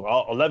you too.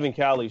 11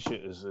 Cali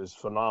shit is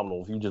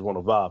phenomenal if you just want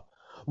to vibe.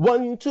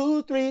 1,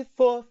 2, 3,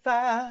 4,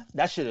 5.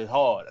 That shit is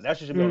hard. That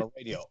shit should be on the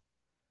radio.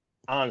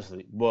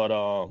 Honestly. But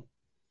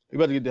you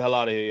better get the hell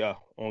out of here,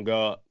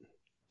 y'all.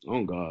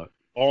 On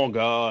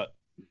God.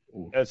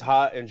 It's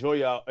hot. Enjoy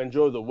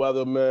the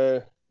weather,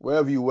 man.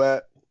 Wherever you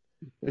at.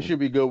 It should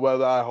be good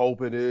weather. I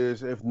hope it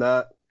is. If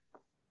not,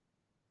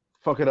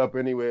 fuck it up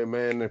anyway,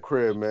 man. In the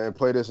crib, man.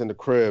 Play this in the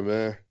crib,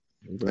 man.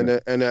 Okay.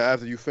 And then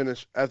after you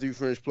finish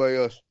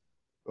play us,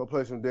 go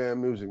play some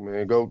damn music,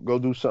 man. Go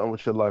do something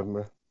with your life,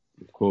 man.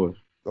 Of course.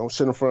 Don't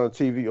sit in front of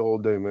TV all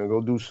day, man. Go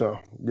do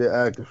something. Get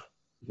active.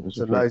 It's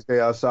a nice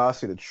day outside. I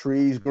see the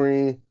trees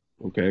green.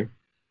 Okay.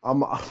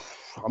 I'm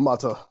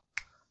about to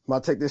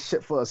take this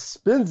shit for a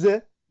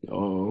spinzy.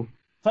 Uh-oh.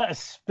 For a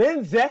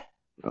spinzy.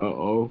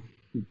 Uh-oh.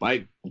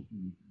 Bike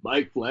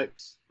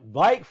flex.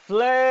 Bike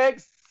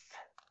flex.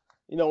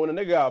 You know, when a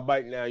nigga got a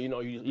bike now, you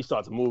know, you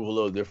start to move a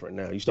little different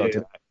now. You start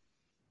to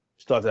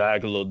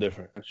act a little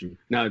different. That's you.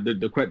 Now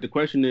the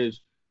question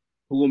is,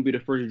 who gonna be the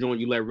first joint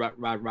you let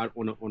ride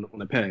on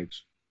the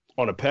pegs?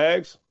 On the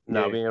pegs?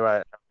 No, we ain't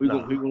right. We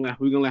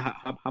gonna let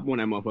hop on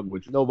that motherfucker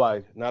with you.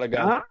 Nobody, not a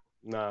guy. Uh-huh.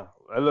 Nah,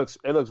 it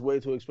looks way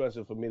too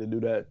expensive for me to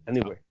do that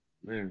anyway.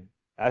 Man,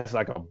 that's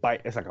like a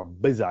bike. It's like a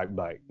bizarre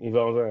bike. You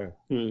know what I'm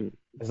saying?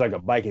 It's like a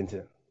biking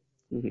tin.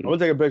 I'm gonna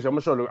take a picture. I'm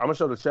gonna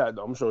show the chat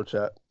though. I'm gonna show the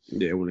chat.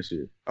 Yeah, I want to see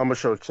it. I'm gonna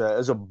show the chat.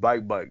 It's a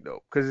bike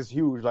though, cause it's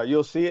huge. Like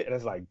you'll see it, and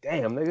it's like,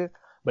 damn, nigga.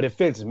 But it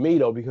fits me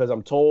though because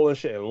I'm tall and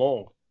shit and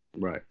long.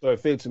 Right. So it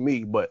fits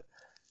me. But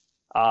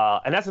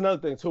and that's another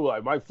thing too.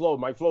 Like Mike Flo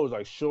is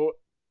like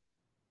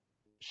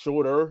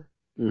shorter.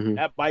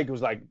 That bike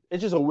was like,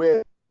 it's just a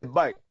weird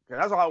bike.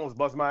 And that's why I almost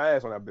bust my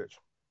ass on that bitch.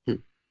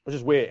 It's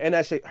just weird, and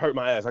that shit hurt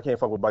my ass. I can't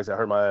fuck with bikes that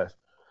hurt my ass.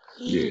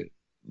 Yeah.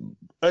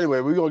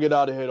 Anyway, we're gonna get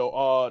out of here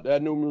though.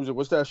 That new music,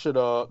 what's that shit?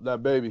 That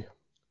baby.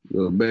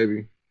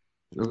 Baby.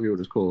 I forget what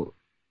it's called.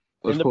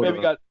 And the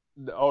baby got.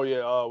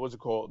 What's it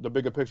called? The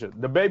Bigger Picture.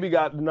 The baby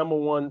got the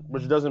 #1,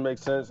 which doesn't make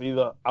sense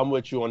either. I'm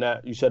with you on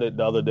that. You said it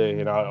the other day,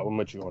 and I'm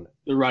with you on it.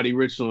 The Roddy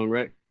Ricch song,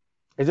 right?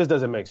 It just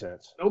doesn't make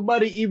sense.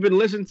 Nobody even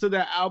listened to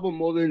that album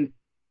more than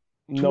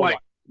twice,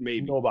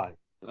 maybe. Nobody.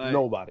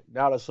 Nobody.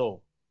 Not a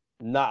soul.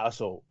 Not a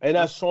soul. And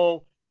that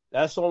song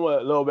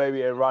with Lil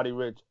Baby and Roddy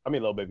Ricch,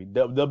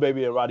 the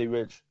Baby and Roddy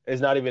Ricch, is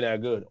not even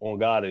that good. On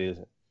God, it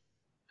isn't.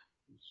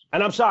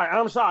 And I'm sorry.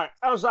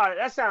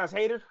 That sounds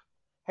haterish.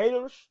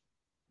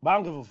 But I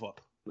don't give a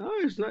fuck. No,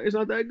 it's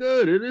not that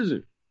good. It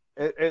isn't.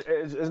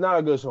 It's not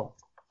a good song.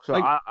 So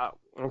like,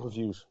 I'm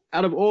confused.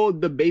 Out of all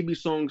the Baby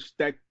songs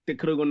that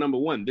could have gone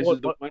 #1, this is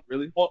the one,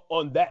 really?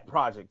 On that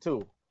project,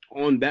 too.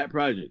 On that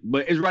project.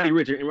 But it's Roddy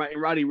Ricch. And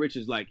Roddy Ricch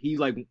is like, he's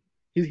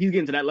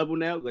getting to that level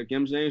now, like, you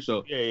know what I'm saying?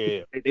 So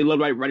yeah. They love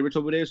Roddy Ricch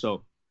over there,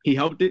 so he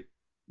helped it.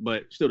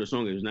 But still, the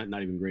song is not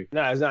even great.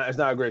 Nah, it's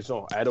not a great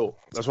song at all.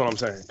 That's what I'm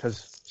saying.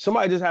 Because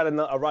somebody just had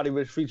a Roddy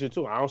Ricch feature,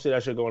 too. I don't see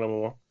that shit going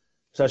 #1.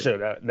 So that shit,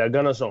 that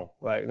Gunna song.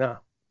 Like, nah.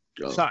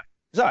 It's all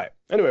right.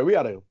 Anyway, we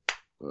out of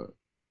here.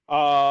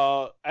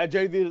 At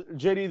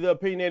JD the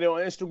Opinionated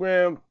on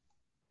Instagram.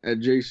 At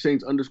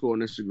JSaints_ on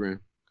Instagram.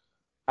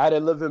 At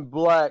 11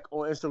 Black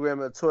on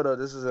Instagram and Twitter.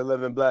 This is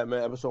 11 Black,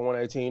 man. Episode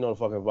 118 on the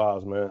fucking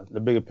vibes, man. The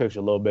bigger picture,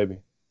 little baby.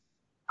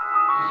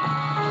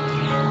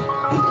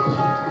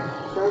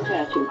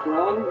 Protesting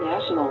growing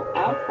national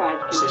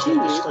outcries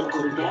continues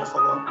over the death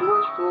of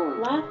George Floyd.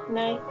 Last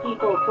night,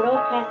 people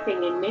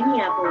protesting in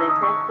Minneapolis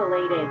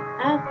escalated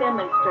as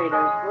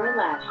demonstrators were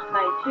lashed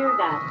by tear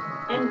gas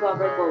and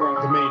rubber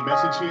bullets. The main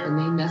message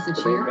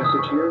here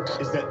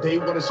is that they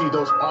want to see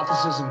those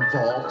officers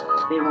involved.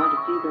 They want to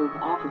see those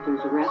officers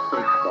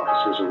arrested.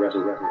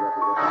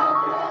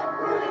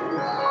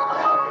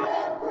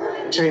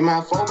 Trade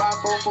my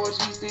 4x4 for a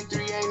GC3,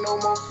 ain't no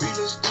more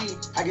freeless speed.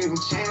 I gave him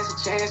chance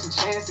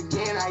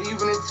again. I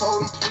even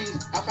told him please.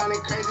 I find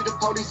it crazy the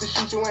police to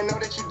shoot you and know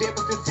that you dead,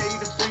 but still tell you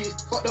to freeze.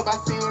 Fucked up, I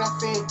seen what I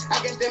seen.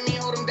 I guess that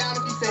mean hold him down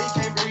if he say he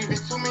can't breathe.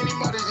 It's too many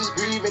mothers just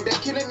grieving. They're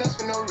killing us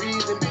for no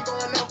reason. Been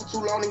going on for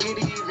too long to get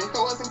even.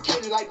 Throw us in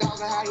cages like dogs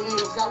and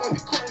hyenas. I went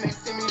to court and they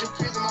sent me to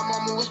prison. My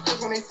mama was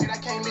pissed when they said I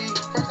can't leave.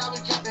 First I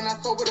was trapped and I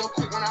sobered up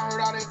quick when I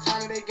heard all that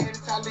time they gave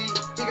it to leave.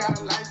 He got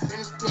a life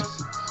sentence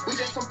plus. We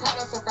just some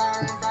products of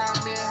our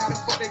environment. How the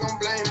fuck they gon'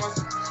 blame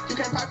us? You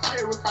can't fight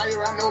fire with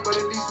fire, I know, but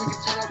at least we can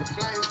turn up the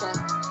flames on.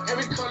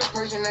 Every color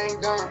person ain't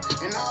dumb,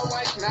 and all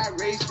whites not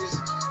racist.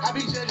 I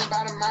be judging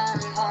by the mind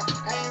and heart,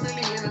 I ain't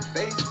really in the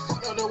face.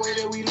 Fuck up the way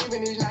that we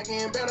living is not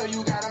getting better,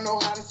 you gotta know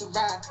how to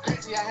survive.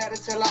 Crazy, I had to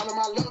tell all of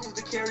my loved ones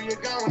to carry a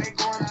gun when they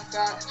going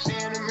outside. Stay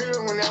in the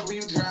mirror whenever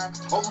you drive,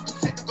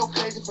 overprotective, go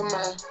crazy for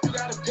mine. You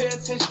gotta pay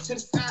attention to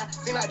the sign,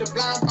 seem like the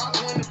blind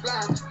following the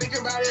blind.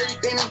 Thinking about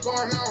everything that's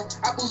going on,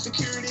 I boost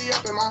security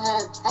up in my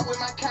home. I'm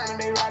with my kind and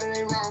they right or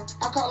they wrong.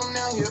 I call them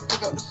now, he'll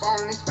pick up the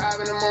phone and it's 5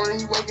 in the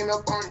morning, he waking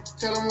up on it.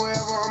 Tell them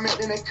wherever I'm at,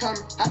 then they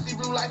coming. I see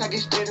blue lights, I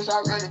get scared and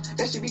start running.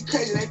 That shit be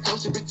crazy, they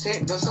supposed to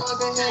protect us.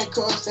 Swords and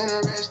handcuffs and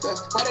arrest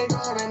us. Why they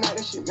going at night,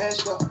 that shit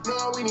messed up.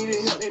 No, we needed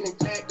help, they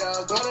neglect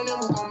us. One of them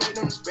who gon' make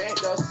them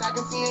respect us. I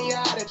can see in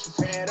your eye that you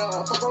fed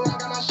up. Fuck around,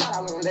 got my shot,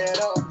 I won't let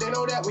up. They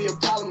know that we a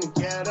problem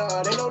together.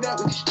 They know that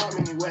we can storm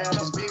anywhere.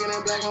 That's bigger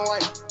than black and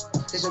white.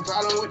 It's a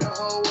problem with the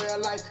whole way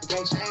of life. It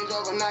can't change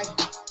overnight.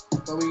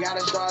 But we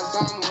gotta start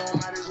somewhere.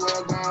 Might as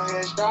well go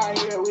ahead, start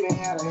here. We done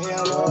had a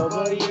hell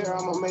of a year.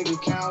 I'ma make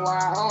it count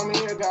while I'm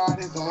here. God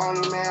is the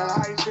only man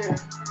I fear.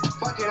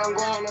 Fuck it, I'm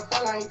going to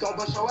fella. He gon'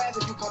 bust your ass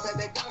if you come at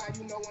that gun.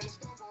 You know when it's